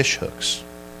with fish hooks.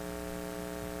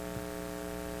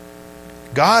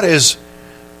 God is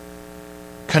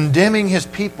condemning His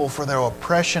people for their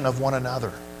oppression of one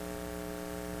another.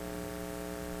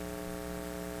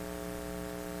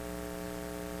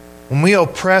 When we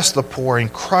oppress the poor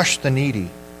and crush the needy,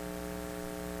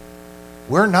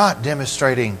 we're not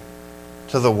demonstrating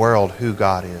to the world who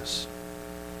God is.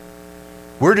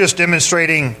 We're just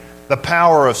demonstrating the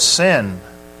power of sin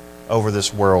over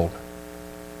this world.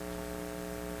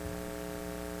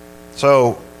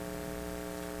 So,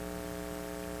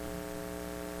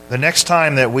 the next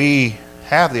time that we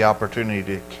have the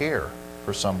opportunity to care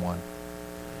for someone,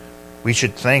 we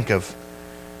should think of,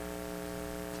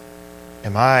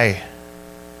 am I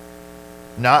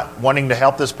not wanting to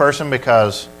help this person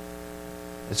because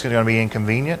it's going to be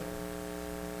inconvenient?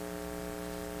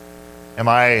 Am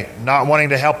I not wanting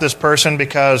to help this person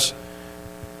because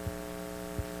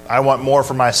I want more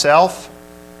for myself?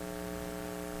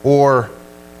 Or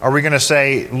are we going to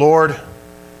say, Lord,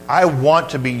 I want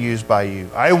to be used by you.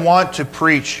 I want to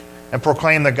preach and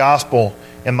proclaim the gospel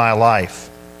in my life,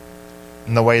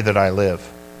 in the way that I live.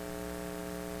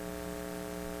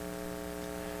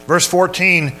 Verse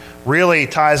 14 really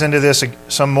ties into this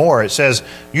some more. It says,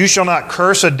 you shall not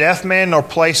curse a deaf man nor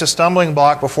place a stumbling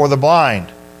block before the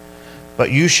blind,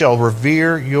 but you shall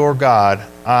revere your God.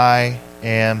 I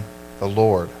am the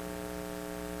Lord.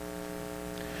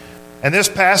 And this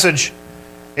passage,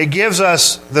 it gives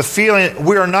us the feeling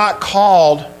we are not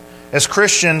called as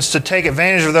Christians to take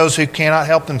advantage of those who cannot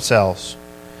help themselves.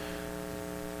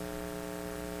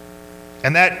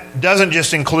 And that doesn't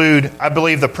just include, I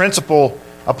believe the principle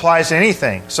applies to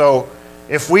anything. So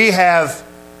if we have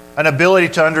an ability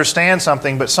to understand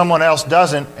something but someone else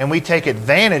doesn't, and we take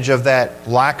advantage of that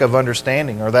lack of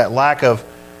understanding or that lack of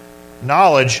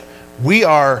knowledge, we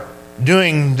are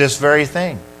doing this very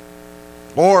thing.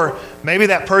 Or maybe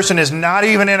that person is not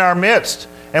even in our midst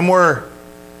and we're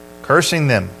cursing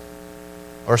them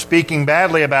or speaking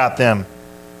badly about them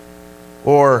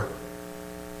or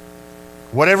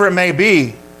whatever it may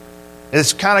be.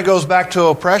 It kind of goes back to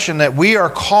oppression, that we are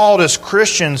called as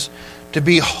Christians to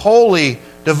be wholly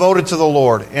devoted to the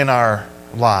Lord in our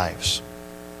lives.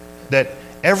 That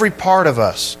every part of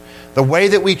us, the way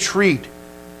that we treat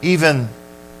even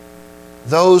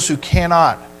those who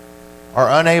cannot, are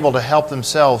unable to help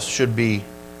themselves, should be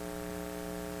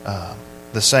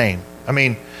the same. I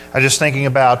mean, I'm just thinking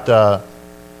about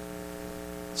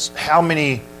how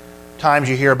many times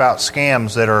you hear about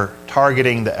scams that are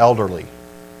targeting the elderly.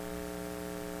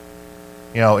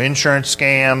 You know, insurance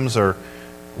scams or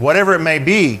whatever it may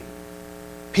be.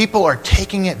 People are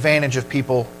taking advantage of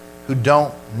people who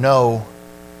don't know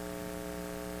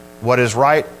what is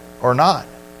right or not.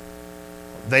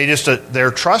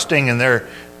 They're trusting and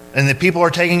the people are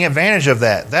taking advantage of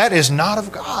that. That is not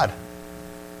of God.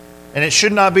 And it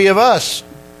should not be of us.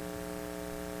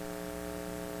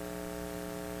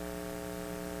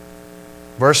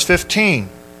 Verse 15.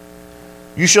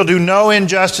 You shall do no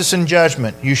injustice in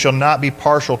judgment. You shall not be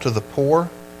partial to the poor,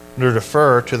 nor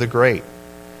defer to the great.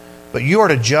 But you are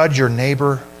to judge your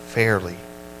neighbor fairly.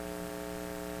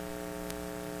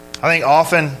 I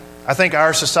think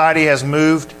our society has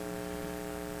moved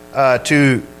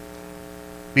to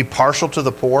be partial to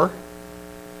the poor.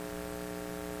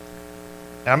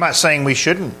 And I'm not saying we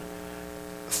shouldn't.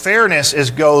 Fairness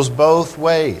goes both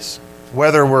ways,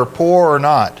 whether we're poor or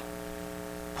not.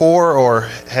 Poor or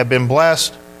have been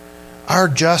blessed. Our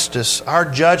justice, our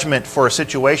judgment for a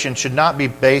situation should not be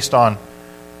based on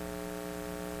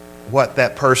what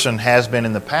that person has been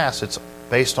in the past. It's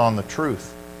based on the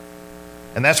truth.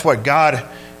 And that's what God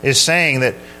is saying,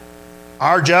 that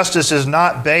our justice is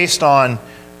not based on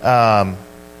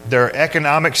their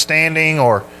economic standing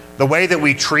or the way that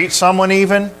we treat someone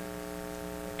even.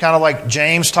 Kind of like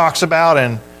James talks about,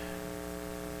 and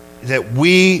that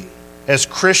we as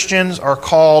Christians are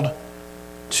called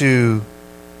to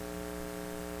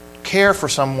care for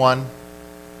someone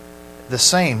the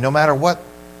same, no matter what.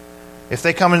 If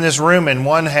they come in this room and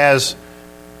one has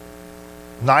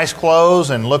nice clothes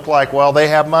and look like, well, they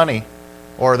have money,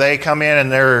 or they come in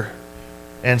and they're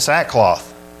in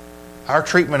sackcloth, our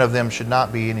treatment of them should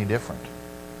not be any different.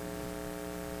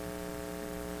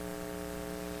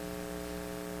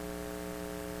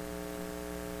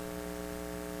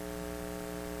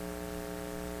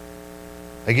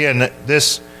 Again,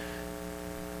 this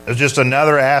is just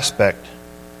another aspect.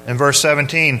 In verse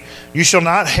 17, you shall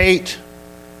not hate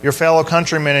your fellow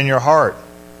countrymen in your heart.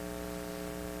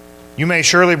 You may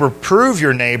surely reprove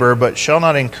your neighbor, but shall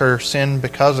not incur sin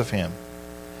because of him.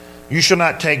 You shall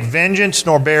not take vengeance,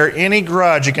 nor bear any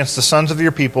grudge against the sons of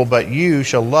your people, but you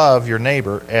shall love your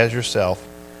neighbor as yourself.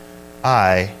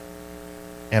 I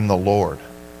am the Lord.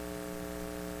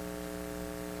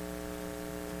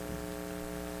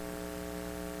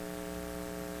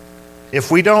 If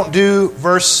we don't do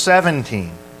verse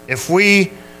 17, if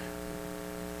we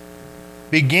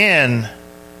begin,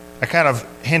 I kind of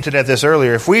hinted at this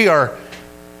earlier, if we are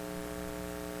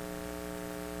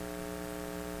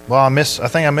Well, I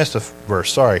think I missed a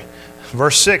verse. Sorry.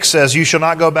 Verse 6 says, "You shall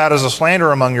not go about as a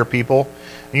slanderer among your people,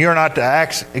 and you are not to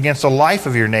act against the life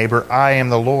of your neighbor. I am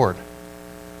the Lord."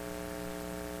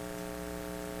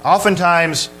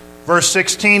 Oftentimes, verse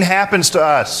 16 happens to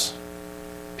us.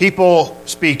 People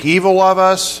speak evil of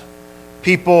us.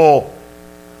 People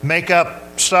make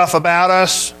up stuff about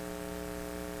us.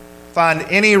 Find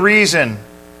any reason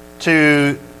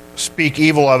to speak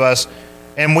evil of us.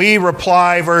 And we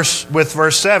reply with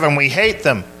verse 7. We hate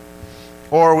them.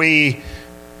 Or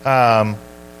and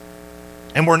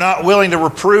we're not willing to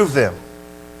reprove them.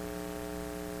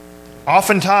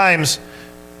 Oftentimes,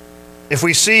 if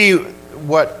we see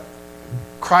what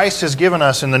Christ has given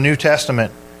us in the New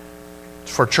Testament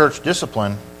for church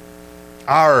discipline,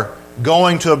 our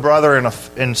going to a brother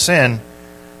in sin,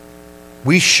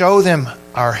 we show them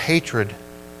our hatred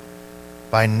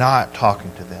by not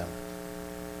talking to them.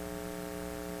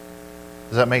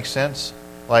 Does that make sense?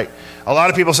 Like, a lot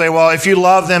of people say, well, if you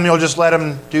love them, you'll just let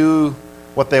them do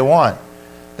what they want.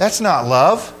 That's not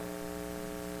love.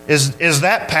 Is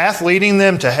that path leading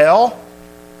them to hell?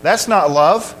 That's not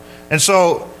love. And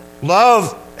so,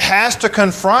 love has to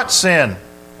confront sin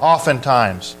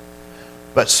oftentimes.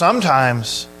 But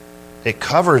sometimes it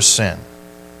covers sin.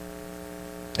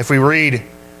 If we read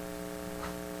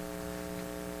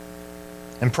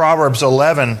in Proverbs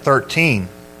 11:13,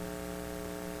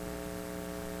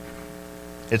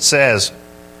 it says,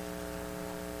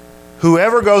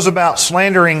 "Whoever goes about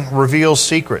slandering reveals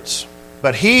secrets,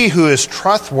 but he who is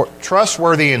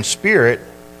trustworthy in spirit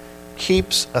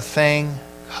keeps a thing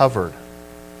covered."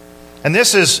 And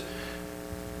there's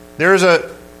a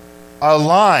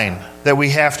line that we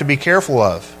have to be careful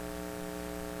of.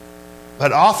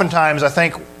 But oftentimes I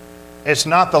think it's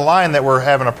not the line that we're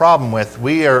having a problem with.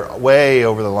 We are way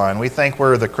over the line. We think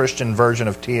we're the Christian version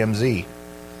of TMZ,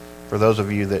 for those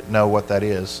of you that know what that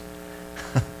is.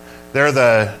 They're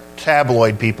the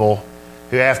tabloid people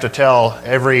who have to tell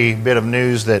every bit of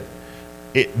news that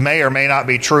it may or may not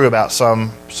be true about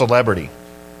some celebrity.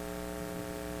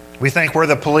 We think we're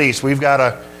the police.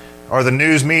 Or the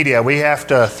news media. We have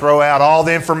to throw out all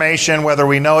the information, whether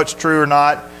we know it's true or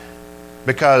not,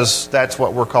 because that's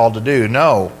what we're called to do.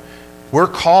 No. We're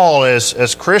called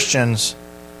as Christians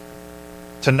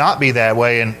to not be that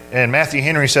way. And Matthew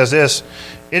Henry says this,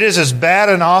 "It is as bad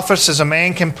an office as a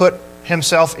man can put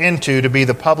himself into to be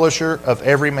the publisher of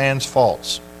every man's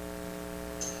faults,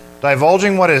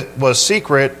 divulging what was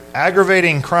secret,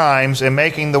 aggravating crimes, and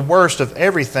making the worst of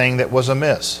everything that was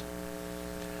amiss,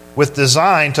 with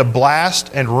design to blast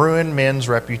and ruin men's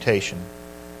reputation,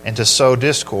 and to sow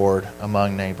discord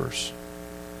among neighbors."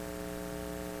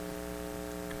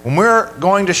 When we're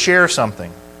going to share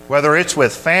something, whether it's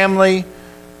with family,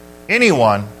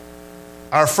 anyone,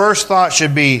 our first thought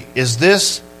should be, is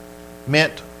this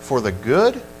meant for the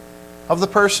good of the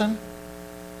person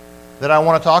that I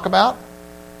want to talk about?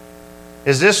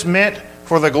 Is this meant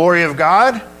for the glory of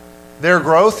God, their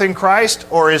growth in Christ,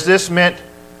 or is this meant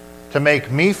to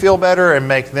make me feel better and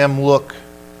make them look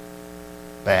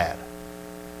bad?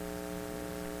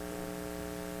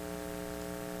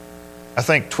 I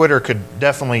think Twitter could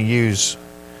definitely use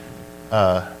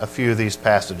a few of these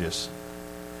passages.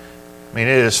 I mean,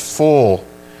 it is full.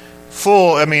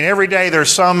 I mean, every day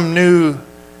there's some new,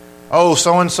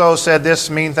 so-and-so said this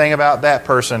mean thing about that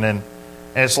person. And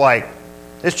it's like,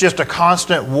 it's just a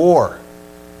constant war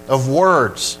of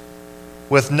words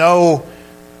with no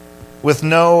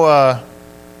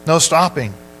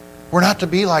stopping. We're not to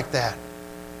be like that.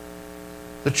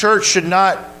 The church should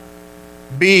not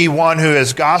be one who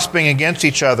is gossiping against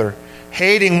each other,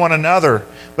 hating one another,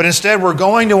 but instead we're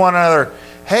going to one another.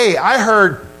 Hey, I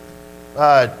heard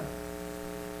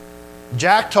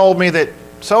Jack told me that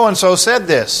so-and-so said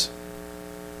this.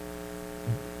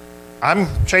 I'm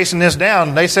chasing this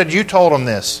down. They said you told them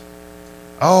this.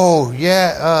 Oh,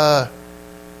 yeah.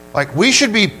 Like we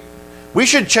should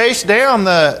chase down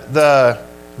the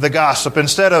gossip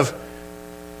instead of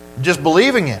just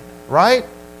believing it, right?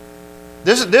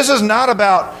 This is not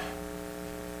about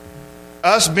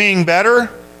us being better.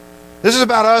 This is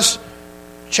about us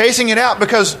chasing it out,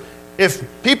 because if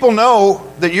people know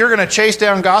that you're going to chase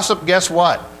down gossip, guess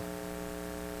what?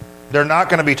 They're not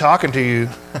going to be talking to you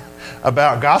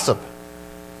about gossip,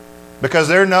 because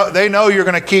they know you're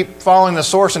going to keep following the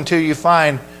source until you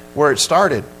find where it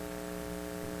started.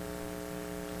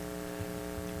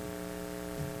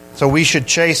 So we should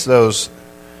chase those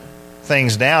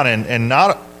things down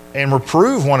and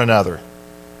reprove one another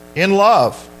in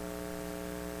love,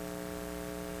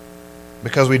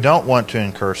 because we don't want to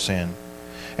incur sin.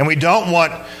 And we don't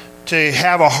want to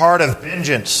have a heart of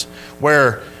vengeance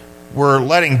where we're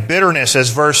letting bitterness,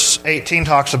 as verse 18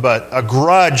 talks about, a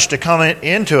grudge to come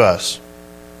into us.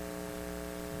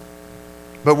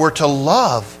 But we're to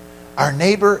love our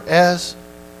neighbor as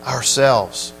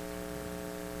ourselves.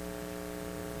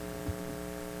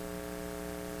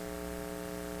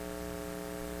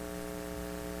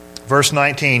 Verse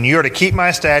 19, you are to keep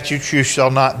my statutes. You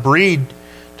shall not breed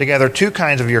together two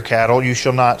kinds of your cattle. You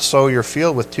shall not sow your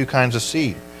field with two kinds of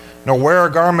seed, nor wear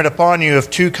a garment upon you of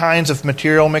two kinds of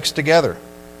material mixed together.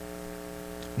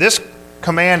 This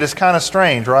command is kind of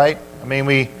strange, right? I mean,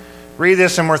 we read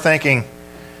this and we're thinking,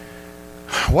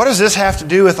 what does this have to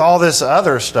do with all this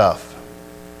other stuff?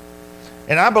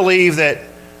 And I believe that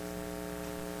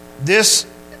this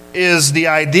is the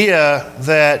idea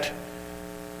that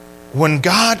when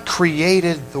God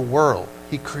created the world,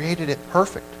 He created it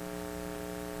perfect.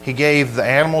 He gave the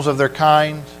animals of their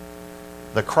kind,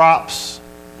 the crops.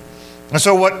 And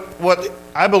so what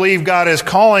I believe God is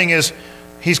calling is,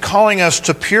 He's calling us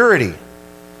to purity,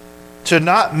 to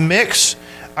not mix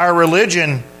our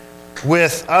religion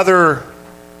with other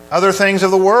things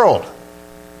of the world.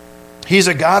 He's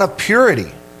a God of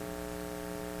purity.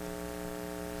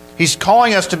 He's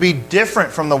calling us to be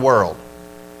different from the world.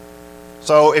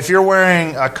 So if you're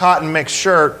wearing a cotton mixed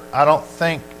shirt, I don't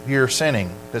think you're sinning.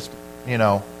 That's,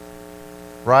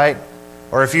 right?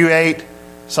 Or if you ate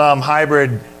some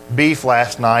hybrid beef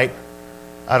last night,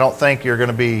 I don't think you're going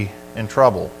to be in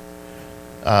trouble.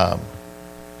 But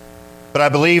I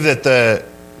believe that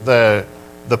the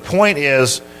point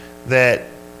is that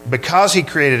because He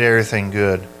created everything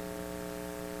good,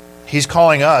 He's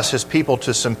calling us, His people,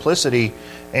 to simplicity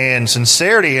and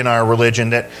sincerity in our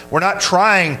religion, that we're not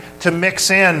trying to mix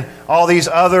in all these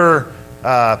other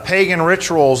pagan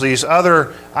rituals, these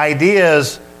other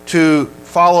ideas to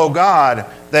follow God,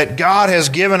 that God has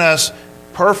given us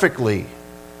perfectly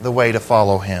the way to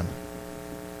follow Him.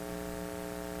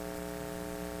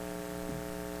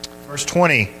 Verse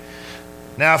 20,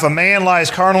 now if a man lies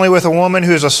carnally with a woman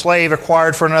who is a slave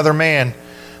acquired for another man,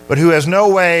 but who has no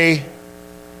way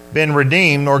been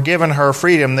redeemed nor given her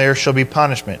freedom, there shall be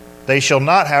punishment. They shall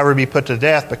not, however, be put to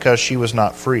death because she was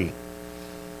not free.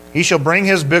 He shall bring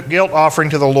his guilt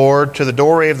offering to the Lord to the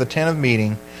doorway of the tent of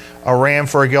meeting, a ram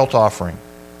for a guilt offering.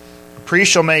 The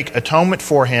priest shall make atonement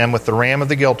for him with the ram of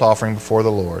the guilt offering before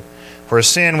the Lord. For a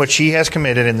sin which he has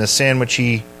committed, and the sin which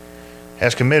he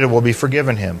has committed will be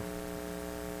forgiven him.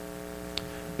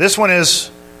 This one is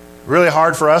really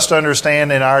hard for us to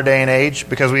understand in our day and age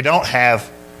because we don't have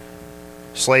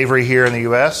slavery here in the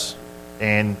U.S.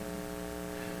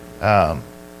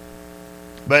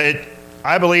 But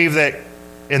I believe that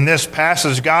in this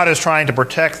passage, God is trying to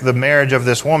protect the marriage of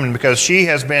this woman because she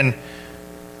has been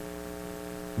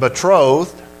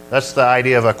betrothed. That's the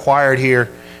idea of acquired here.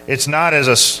 It's not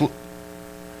as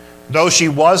though she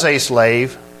was a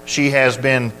slave, she has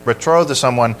been betrothed to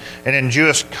someone. And in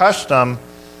Jewish custom,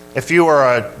 if you were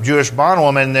a Jewish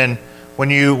bondwoman, then when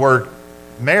you were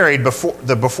married,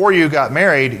 before you got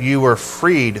married, you were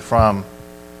freed from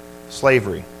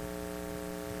slavery.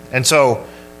 And so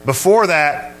before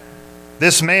that,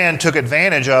 this man took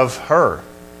advantage of her.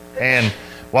 And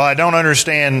while I don't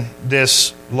understand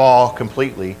this law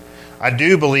completely, I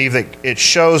do believe that it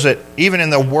shows that even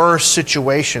in the worst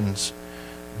situations,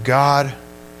 God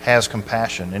has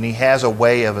compassion and He has a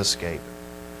way of escape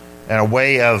and a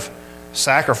way of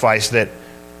sacrifice that,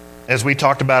 as we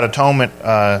talked about atonement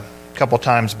a couple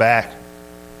times back,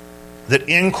 that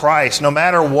in Christ, no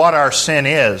matter what our sin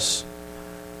is,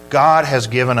 God has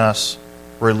given us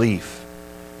relief.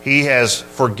 He has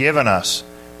forgiven us,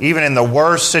 even in the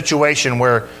worst situation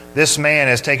where this man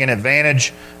has taken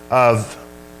advantage of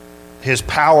his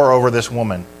power over this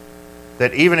woman.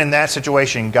 That even in that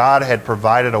situation, God had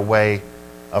provided a way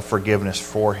of forgiveness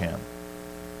for him.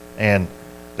 And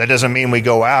that doesn't mean we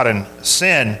go out and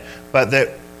sin, but that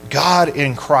God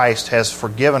in Christ has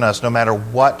forgiven us no matter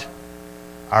what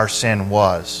our sin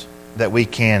was, that we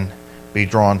can be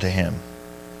drawn to Him.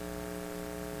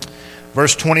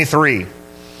 Verse 23,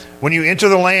 when you enter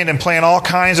the land and plant all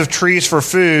kinds of trees for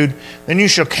food, then you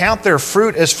shall count their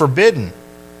fruit as forbidden.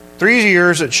 3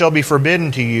 years it shall be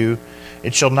forbidden to you,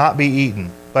 it shall not be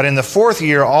eaten. But in the 4th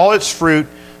year all its fruit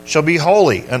shall be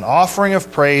holy, an offering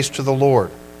of praise to the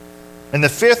Lord. In the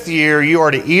 5th year you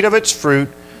are to eat of its fruit,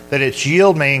 that its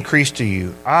yield may increase to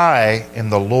you. I am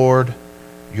the Lord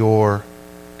your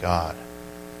God.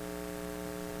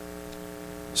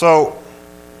 So,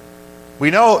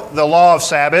 we know the law of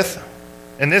Sabbath,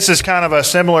 and this is kind of a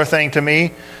similar thing to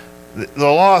me. The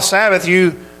law of Sabbath,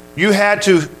 you had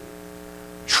to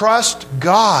trust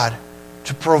God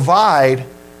to provide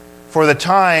for the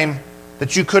time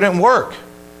that you couldn't work.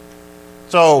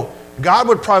 So, God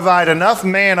would provide enough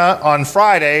manna on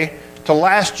Friday to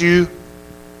last you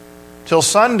till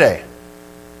Sunday.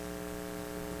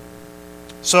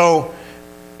 So,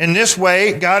 in this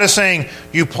way, God is saying,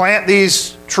 you plant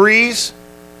these trees,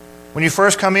 when you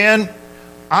first come in,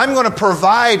 I'm going to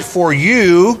provide for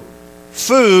you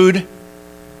food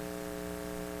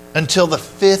until the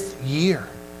 5th year.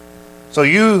 So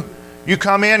you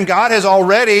come in, God has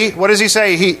already, what does He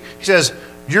say? He says,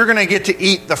 you're going to get to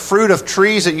eat the fruit of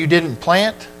trees that you didn't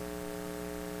plant.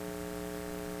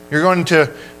 You're going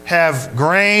to have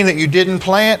grain that you didn't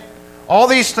plant. All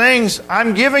these things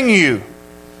I'm giving you.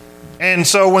 And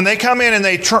so when they come in and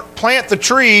they plant the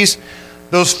trees,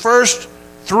 those first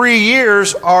 3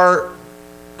 years are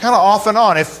kind of off and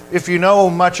on. If you know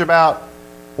much about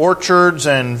orchards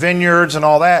and vineyards and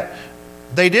all that,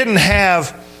 they didn't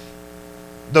have,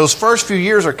 those first few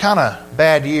years are kind of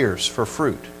bad years for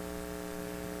fruit.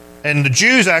 And the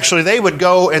Jews actually, they would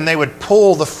go and they would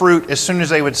pull the fruit as soon as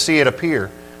they would see it appear,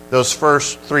 those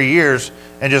first 3 years,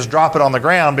 and just drop it on the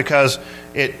ground because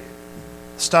it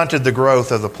stunted the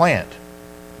growth of the plant.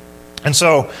 And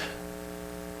so,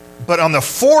 but on the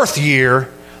 4th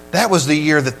year, that was the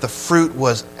year that the fruit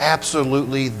was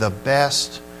absolutely the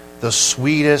best, the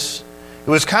sweetest. It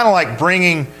was kind of like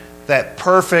bringing that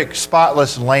perfect,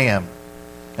 spotless lamb.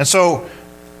 And so,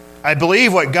 I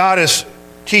believe what God is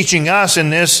teaching us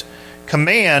in this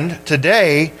command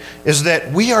today is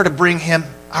that we are to bring Him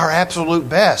our absolute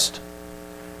best.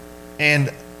 And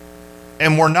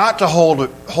we're not to hold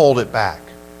it back.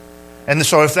 And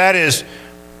so if that is,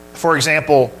 for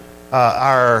example,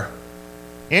 our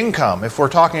income, if we're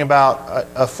talking about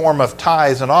a form of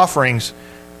tithes and offerings,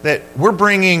 that we're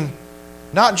bringing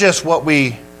not just what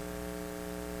we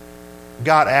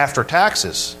got after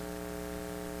taxes,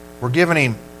 we're giving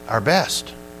Him our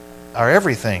best, our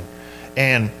everything.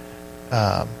 And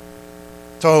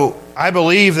so I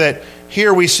believe that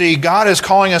here we see God is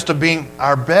calling us to bring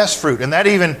our best fruit, and that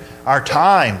even our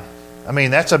time. I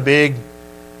mean, that's a big,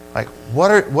 like,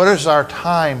 what does our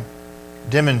time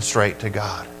demonstrate to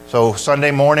God? So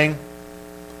Sunday morning,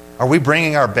 are we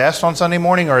bringing our best on Sunday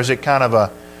morning, or is it kind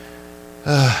of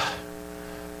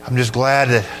I'm just glad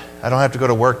that I don't have to go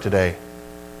to work today?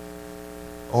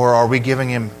 Or are we giving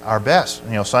Him our best?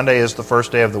 You know, Sunday is the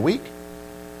first day of the week.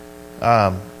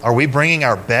 Are we bringing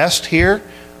our best here?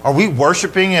 Are we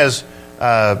worshiping as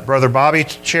Brother Bobby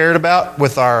shared about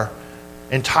with our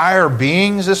entire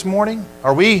beings this morning?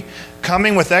 Are we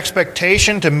coming with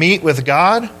expectation to meet with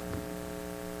God?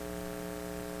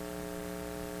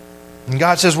 And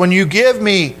God says, when you give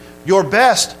me your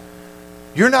best,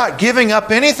 you're not giving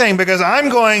up anything, because I'm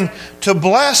going to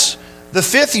bless the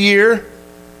 5th year,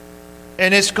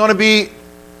 and it's going to be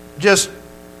just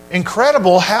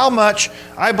incredible how much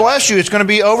I bless you. It's going to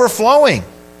be overflowing.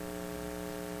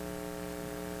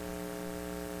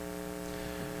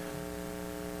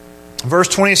 Verse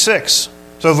 26.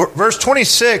 So verse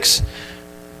 26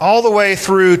 all the way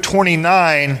through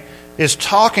 29 is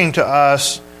talking to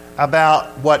us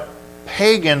about what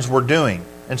pagans were doing.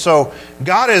 And so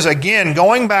God is again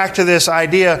going back to this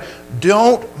idea,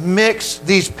 don't mix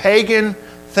these pagan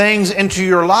things into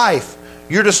your life.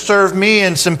 You're to serve me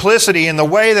in simplicity, in the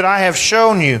way that I have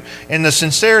shown you, in the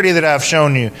sincerity that I've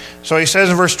shown you. So He says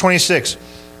in verse 26,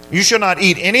 you shall not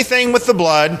eat anything with the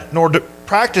blood, nor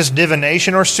practice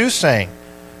divination or soothsaying.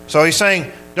 So He's saying,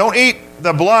 don't eat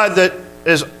the blood that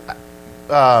is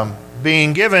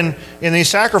being given in these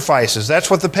sacrifices. That's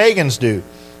what the pagans do.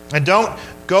 And don't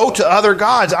go to other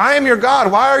gods. I am your God.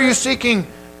 Why are you seeking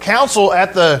counsel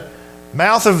at the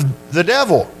mouth of the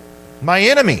devil, my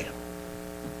enemy?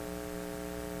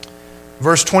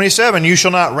 Verse 27, you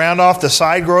shall not round off the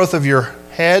side growth of your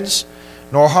heads,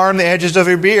 nor harm the edges of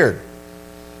your beard.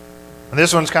 And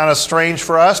this one's kind of strange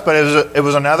for us, but it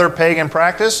was another pagan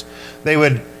practice. They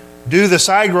would do the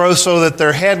side growth so that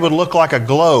their head would look like a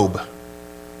globe.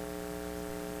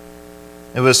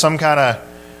 It was some kind of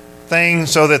thing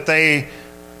so that they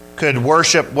could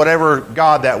worship whatever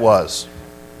god that was.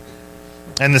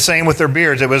 And the same with their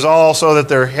beards. It was all so that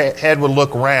their head would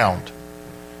look round.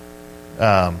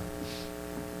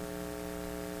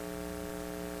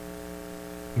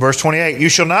 Verse 28, you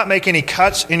shall not make any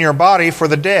cuts in your body for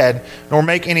the dead, nor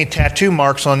make any tattoo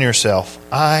marks on yourself.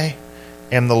 I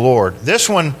am the Lord. This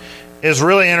one is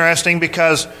really interesting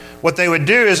because what they would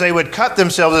do is they would cut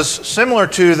themselves, as similar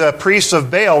to the priests of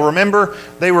Baal. Remember,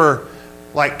 they were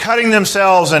like cutting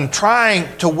themselves and trying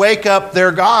to wake up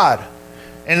their god.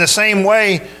 In the same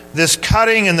way, this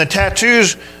cutting and the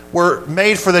tattoos were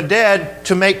made for the dead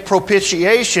to make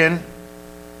propitiation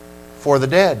for the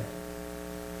dead.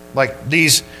 Like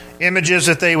these images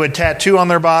that they would tattoo on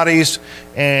their bodies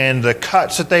and the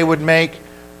cuts that they would make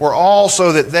were all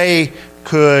so that they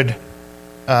could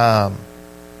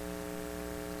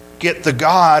get the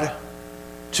god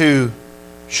to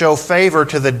show favor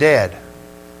to the dead,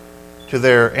 to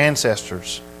their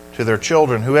ancestors, to their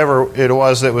children, whoever it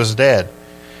was that was dead.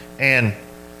 And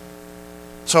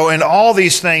so in all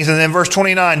these things, and then verse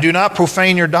 29, do not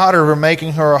profane your daughter for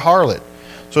making her a harlot,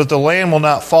 so that the land will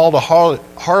not fall to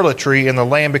harlotry and the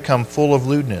land become full of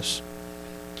lewdness.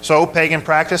 So pagan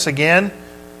practice, again,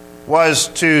 was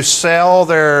to sell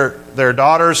their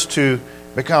daughters to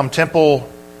become temple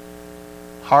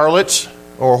harlots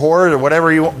or whore, or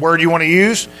whatever word you want to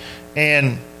use.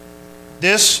 And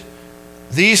these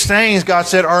things, God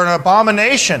said, are an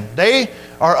abomination. They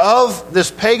are of this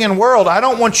pagan world. I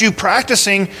don't want you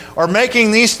practicing or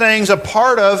making these things a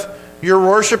part of your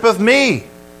worship of me.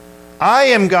 I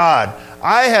am God.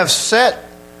 I have set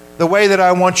the way that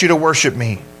I want you to worship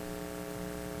me.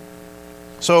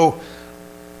 So,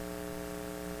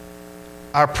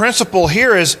 our principle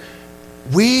here is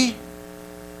we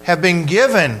have been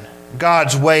given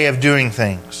God's way of doing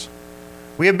things.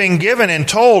 We have been given and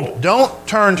told, don't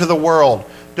turn to the world.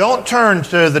 Don't turn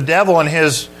to the devil and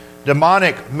his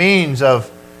demonic means of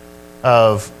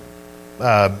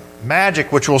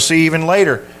magic, which we'll see even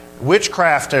later.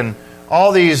 Witchcraft and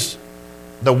all these,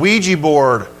 the Ouija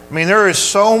board. I mean, there is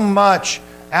so much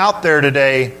out there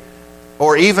today,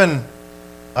 or even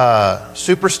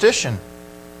superstition.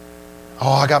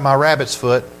 Oh, I got my rabbit's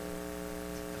foot.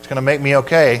 It's going to make me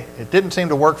okay. It didn't seem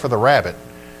to work for the rabbit.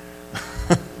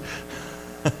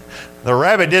 The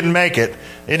rabbit didn't make it.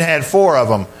 It had 4 of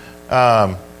them.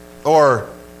 I'm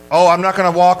not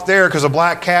going to walk there because a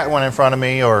black cat went in front of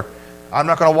me, or I'm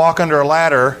not going to walk under a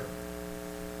ladder.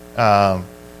 I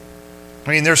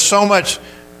mean, there's so much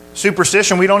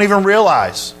superstition we don't even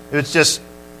realize. It's just,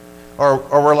 or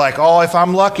we're like, oh, if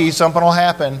I'm lucky, something will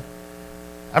happen.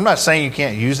 I'm not saying you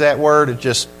can't use that word. It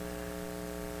just,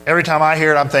 every time I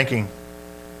hear it, I'm thinking,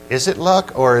 is it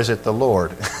luck or is it the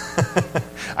Lord?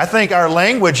 I think our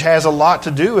language has a lot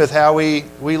to do with how we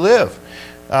live.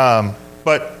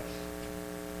 But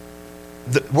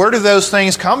where do those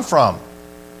things come from?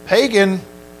 Pagan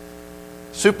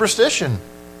superstition,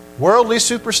 worldly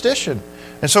superstition.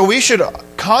 And so we should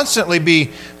constantly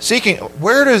be seeking,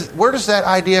 where does that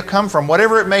idea come from?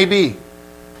 Whatever it may be.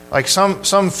 Like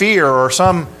some fear or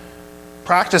some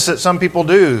practice that some people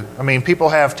do. I mean, people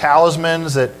have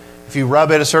talismans that if you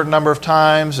rub it a certain number of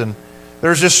times, and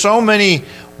there's just so many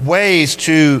ways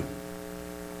to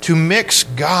mix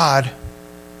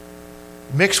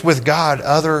with God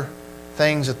other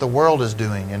things that the world is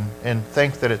doing and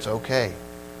think that it's okay.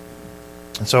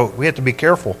 And so we have to be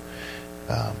careful.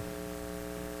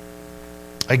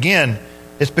 Again,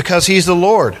 it's because He's the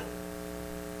Lord.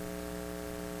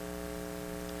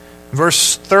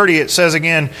 Verse 30, it says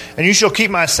again, and you shall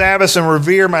keep my Sabbaths and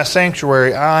revere my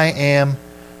sanctuary. I am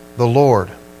the Lord.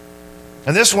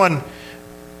 And this one,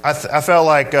 I felt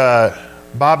like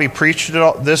Bobby preached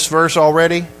this verse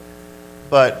already,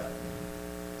 but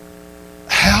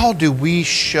how do we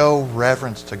show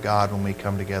reverence to God when we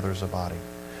come together as a body?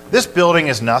 This building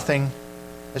is nothing.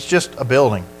 It's just a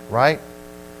building, right?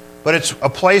 But it's a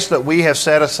place that we have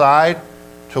set aside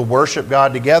to worship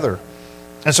God together.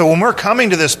 And so when we're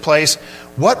coming to this place,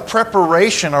 what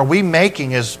preparation are we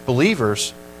making as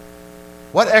believers?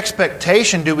 What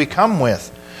expectation do we come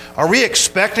with? Are we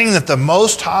expecting that the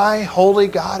Most High, Holy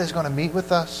God is going to meet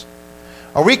with us?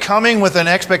 Are we coming with an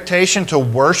expectation to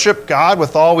worship God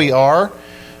with all we are?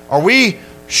 Are we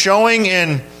showing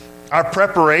in our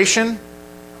preparation,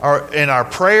 or in our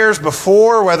prayers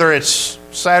before, whether it's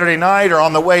Saturday night or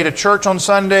on the way to church on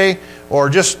Sunday or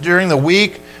just during the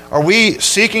week? Are we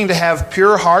seeking to have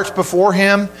pure hearts before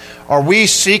Him? Are we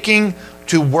seeking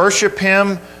to worship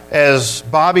Him as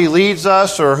Bobby leads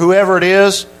us or whoever it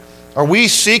is? Are we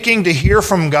seeking to hear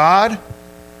from God?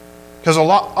 Because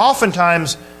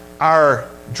oftentimes our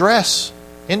dress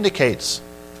indicates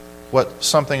what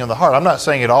something in the heart. I'm not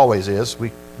saying it always is.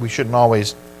 We shouldn't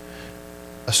always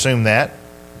assume that.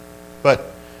 But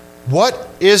what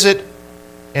is it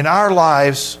in our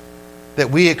lives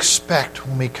that we expect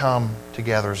when we come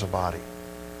together as a body?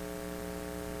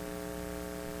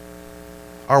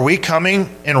 Are we coming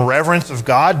in reverence of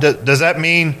God? Does that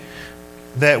mean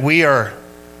that we are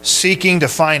seeking to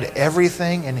find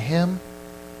everything in Him?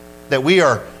 That we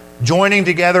are joining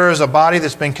together as a body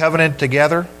that's been covenanted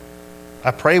together? I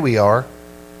pray we are.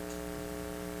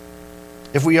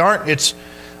 If we aren't, it's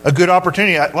a good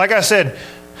opportunity. Like I said,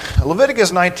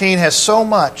 Leviticus 19 has so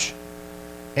much,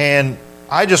 and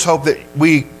I just hope that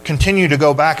we continue to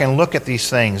go back and look at these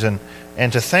things and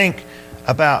and to think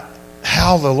about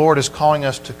how the Lord is calling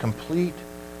us to complete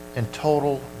and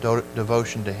total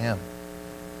devotion to Him.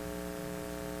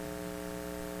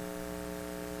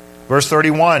 Verse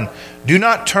 31, do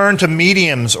not turn to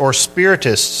mediums or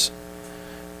spiritists.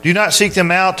 Do not seek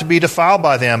them out to be defiled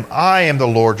by them. I am the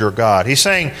Lord your God. He's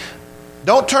saying,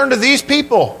 don't turn to these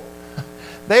people.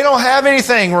 They don't have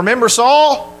anything. Remember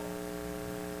Saul?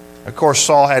 Of course,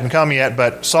 Saul hadn't come yet,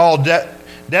 but Saul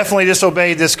definitely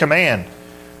disobeyed this command.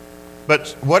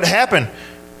 But what happened?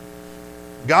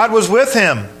 God was with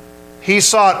him. He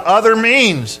sought other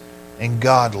means, and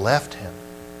God left him.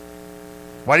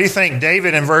 Why do you think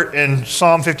David in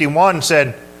Psalm 51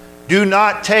 said, do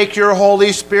not take your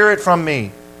Holy Spirit from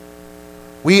me?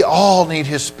 We all need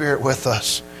His Spirit with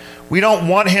us. We don't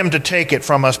want Him to take it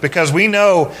from us because we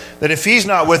know that if He's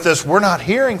not with us, we're not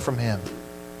hearing from Him.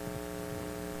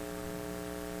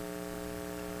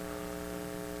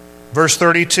 Verse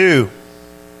 32,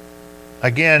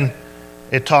 again,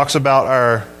 it talks about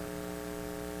our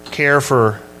care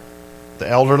for the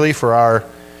elderly, for our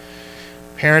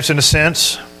parents in a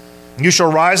sense. You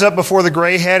shall rise up before the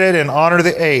gray-headed and honor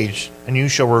the aged, and you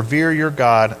shall revere your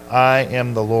God. I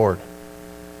am the Lord.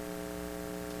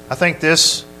 I think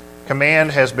this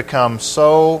command has become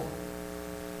so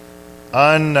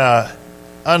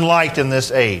unliked in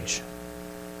this age.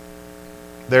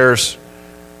 There's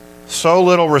so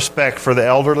little respect for the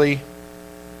elderly.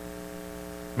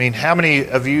 I mean, how many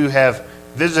of you have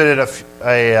visited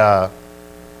a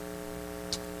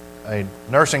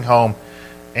nursing home,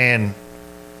 and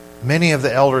many of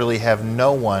the elderly have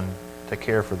no one to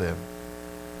care for them?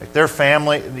 Like their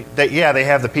family, they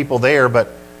have the people there,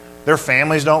 but their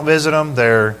families don't visit them.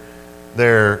 They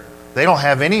don't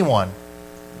have anyone.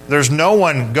 There's no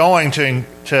one going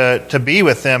to be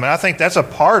with them, and I think that's a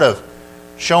part of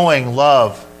showing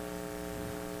love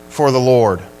for the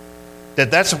Lord.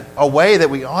 That's a way that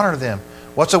we honor them.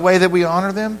 What's a way that we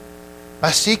honor them?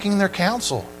 By seeking their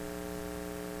counsel.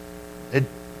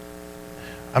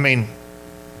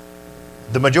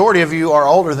 The majority of you are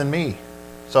older than me,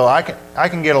 so I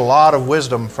can get a lot of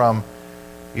wisdom from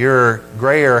your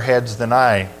grayer heads than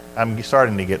I'm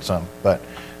starting to get some. But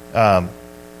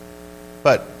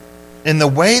in the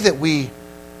way that we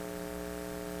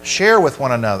share with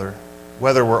one another,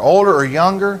 whether we're older or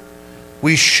younger,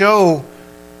 we show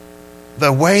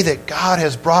the way that God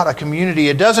has brought a community.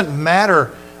 It doesn't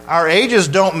matter. Our ages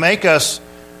don't make us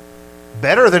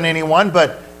better than anyone,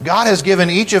 but God has given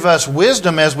each of us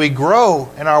wisdom as we grow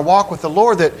in our walk with the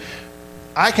Lord, that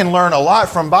I can learn a lot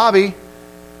from Bobby,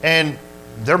 and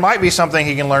there might be something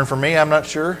he can learn from me. I'm not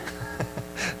sure.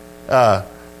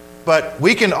 But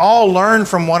we can all learn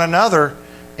from one another,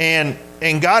 and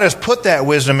God has put that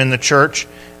wisdom in the church,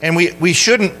 and we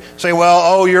shouldn't say,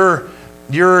 well, you're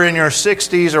in your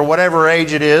 60s or whatever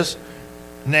age it is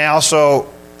now, so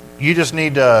you just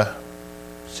need to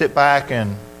sit back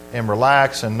and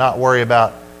relax and not worry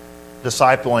about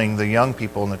discipling the young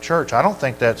people in the church. I don't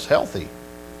think that's healthy.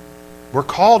 We're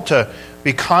called to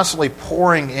be constantly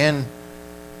pouring in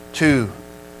to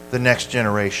the next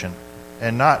generation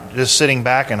and not just sitting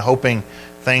back and hoping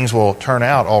things will turn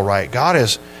out all right. God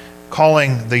is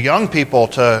calling the young people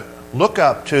to look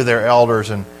up to their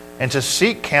elders and to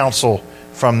seek counsel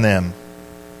from them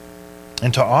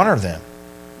and to honor them.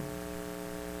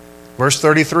 Verse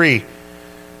 33,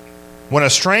 when a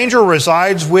stranger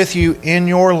resides with you in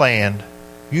your land,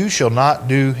 you shall not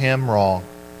do him wrong.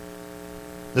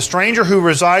 The stranger who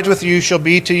resides with you shall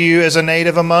be to you as a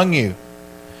native among you.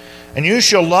 And you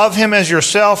shall love him as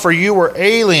yourself, for you were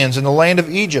aliens in the land of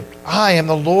Egypt. I am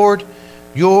the Lord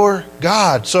your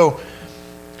God. So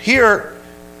here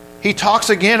he talks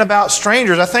again about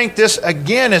strangers. I think this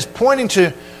again is pointing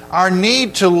to our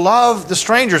need to love the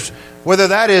strangers, whether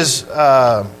that is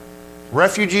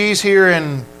refugees here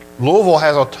in Louisville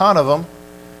has a ton of them,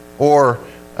 or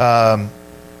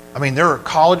there are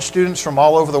college students from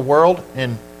all over the world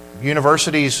in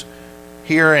universities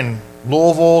here in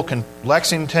Louisville,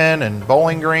 Lexington, and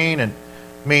Bowling Green, and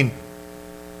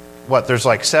there's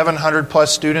like 700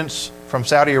 plus students from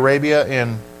Saudi Arabia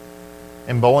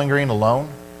in Bowling Green alone.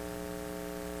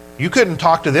 You couldn't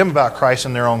talk to them about Christ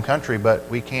in their own country, but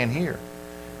we can here.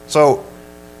 So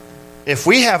if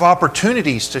we have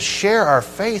opportunities to share our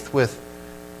faith with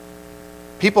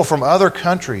people from other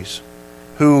countries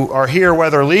who are here,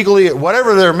 whether legally,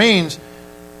 whatever their means,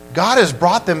 God has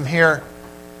brought them here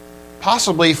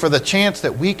possibly for the chance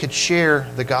that we could share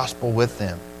the gospel with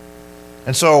them.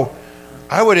 And so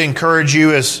I would encourage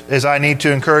you, as I need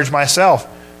to encourage myself,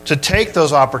 to take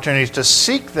those opportunities, to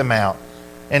seek them out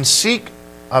and seek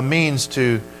a means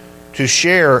to to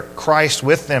share Christ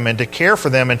with them and to care for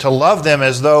them and to love them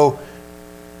as though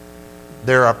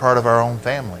they're a part of our own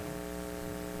family.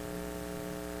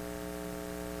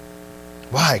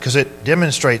 Why? Because it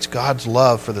demonstrates God's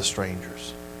love for the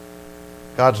strangers,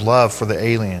 God's love for the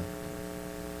alien.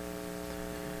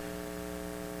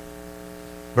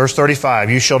 Verse 35,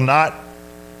 you shall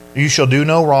do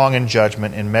no wrong in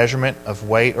judgment, in measurement of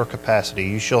weight or capacity.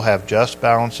 You shall have just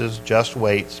balances, just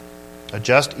weights, a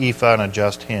just ephah and a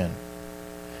just hin.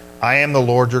 I am the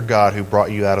Lord your God who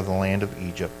brought you out of the land of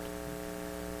Egypt.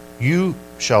 You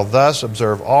shall thus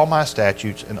observe all my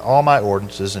statutes and all my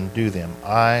ordinances and do them.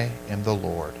 I am the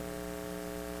Lord.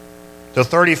 So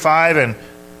 35 and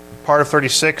part of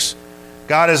 36,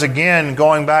 God is again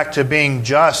going back to being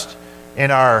just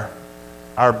in our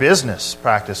business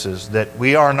practices, that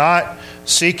we are not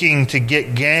seeking to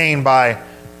get gain by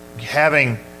having,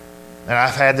 and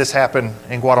I've had this happen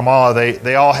in Guatemala,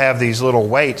 they all have these little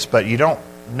weights, but you don't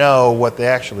know what they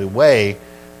actually weigh.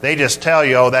 They just tell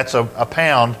you, oh, that's a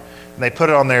pound, and they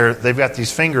put it on there. They've got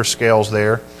these finger scales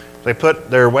there. They put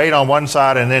their weight on one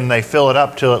side, and then they fill it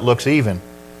up till it looks even.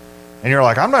 And you're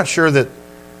like, I'm not sure that,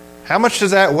 how much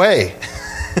does that weigh?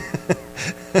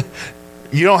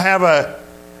 You don't have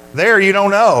there you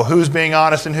don't know who's being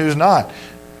honest and who's not.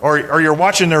 Or you're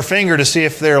watching their finger to see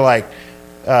if they're like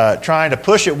trying to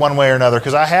push it one way or another,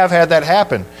 because I have had that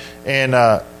happen.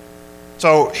 And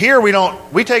so here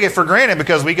we take it for granted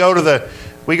because we go to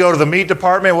the meat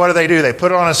department. What do? They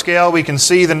put it on a scale. We can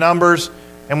see the numbers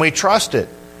and we trust it.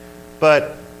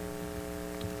 But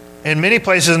in many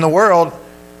places in the world,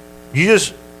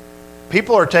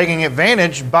 people are taking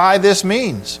advantage by this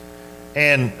means.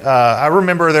 And I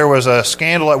remember there was a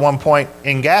scandal at one point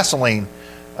in gasoline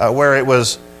where it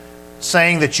was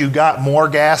saying that you got more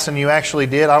gas than you actually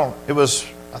did. I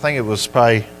think it was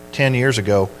probably 10 years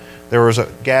ago. There was a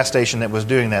gas station that was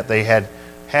doing that. They had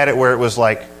it where it was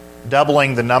like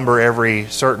doubling the number every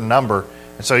certain number.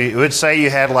 And so you would say you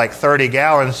had like 30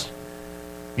 gallons.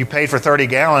 You paid for 30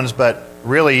 gallons, but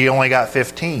really you only got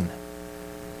 15.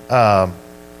 And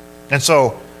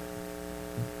so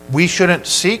we shouldn't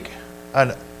seek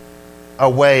a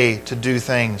way to do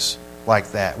things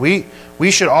like that. We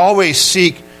should always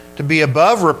seek to be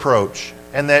above reproach,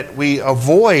 and that we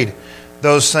avoid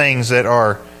those things that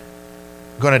are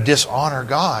going to dishonor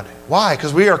God. Why?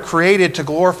 Because we are created to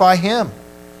glorify Him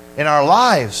in our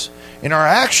lives, in our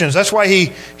actions. That's why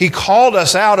He called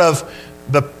us out of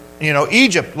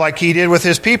Egypt like He did with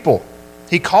His people.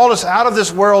 He called us out of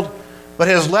this world, but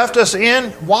has left us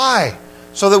in. Why?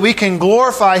 So that we can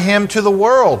glorify Him to the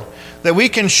world. That we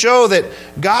can show that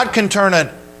God can turn an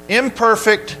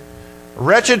imperfect,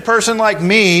 wretched person like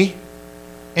me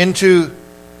into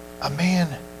a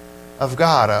man of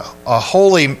God, a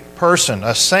holy person,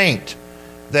 a saint.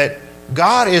 That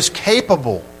God is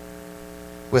capable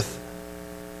with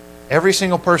every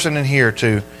single person in here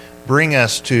to bring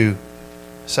us to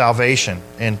salvation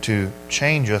and to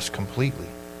change us completely.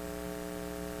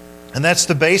 And that's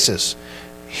the basis.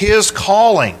 His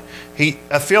calling.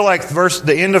 I feel like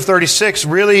the end of 36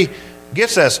 really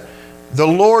gets us. The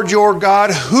Lord your God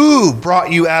who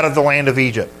brought you out of the land of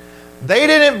Egypt. They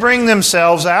didn't bring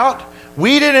themselves out.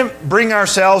 We didn't bring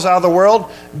ourselves out of the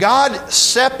world. God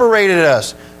separated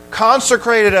us,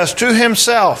 consecrated us to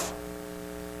Himself.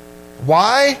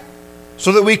 Why?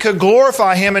 So that we could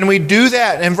glorify Him, and we do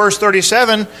that in verse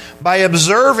 37 by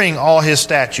observing all His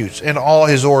statutes and all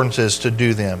His ordinances to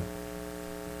do them.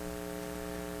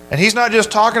 And He's not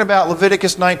just talking about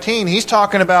Leviticus 19. He's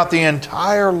talking about the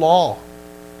entire law.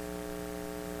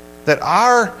 That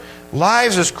our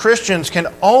lives as Christians can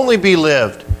only be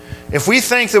lived if we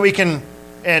think that we can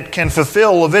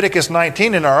fulfill Leviticus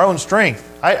 19 in our own strength.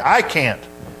 I can't.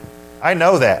 I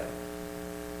know that.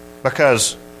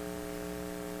 Because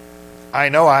I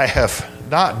know I have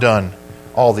not done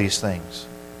all these things.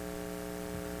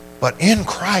 But in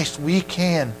Christ we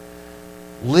can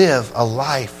live a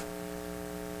life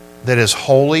that is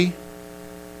holy,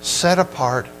 set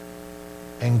apart,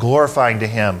 and glorifying to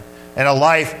Him. And a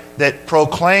life that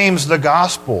proclaims the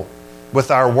gospel with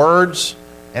our words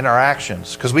and our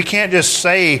actions. Because we can't just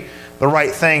say the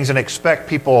right things and expect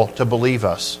people to believe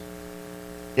us.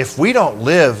 If we don't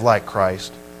live like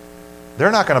Christ,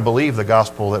 they're not going to believe the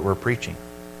gospel that we're preaching.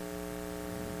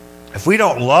 If we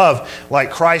don't love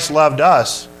like Christ loved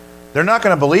us, they're not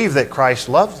going to believe that Christ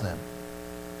loves them.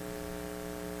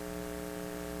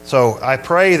 So I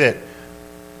pray that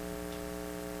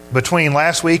between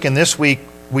last week and this week,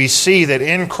 we see that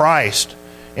in Christ,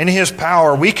 in His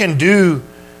power, we can do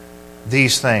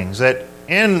these things. That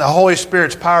in the Holy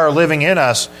Spirit's power living in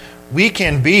us, we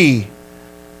can be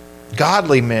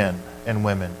godly men and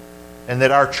women and that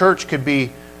our church could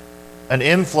be an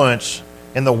influence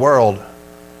in the world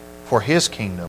for His kingdom.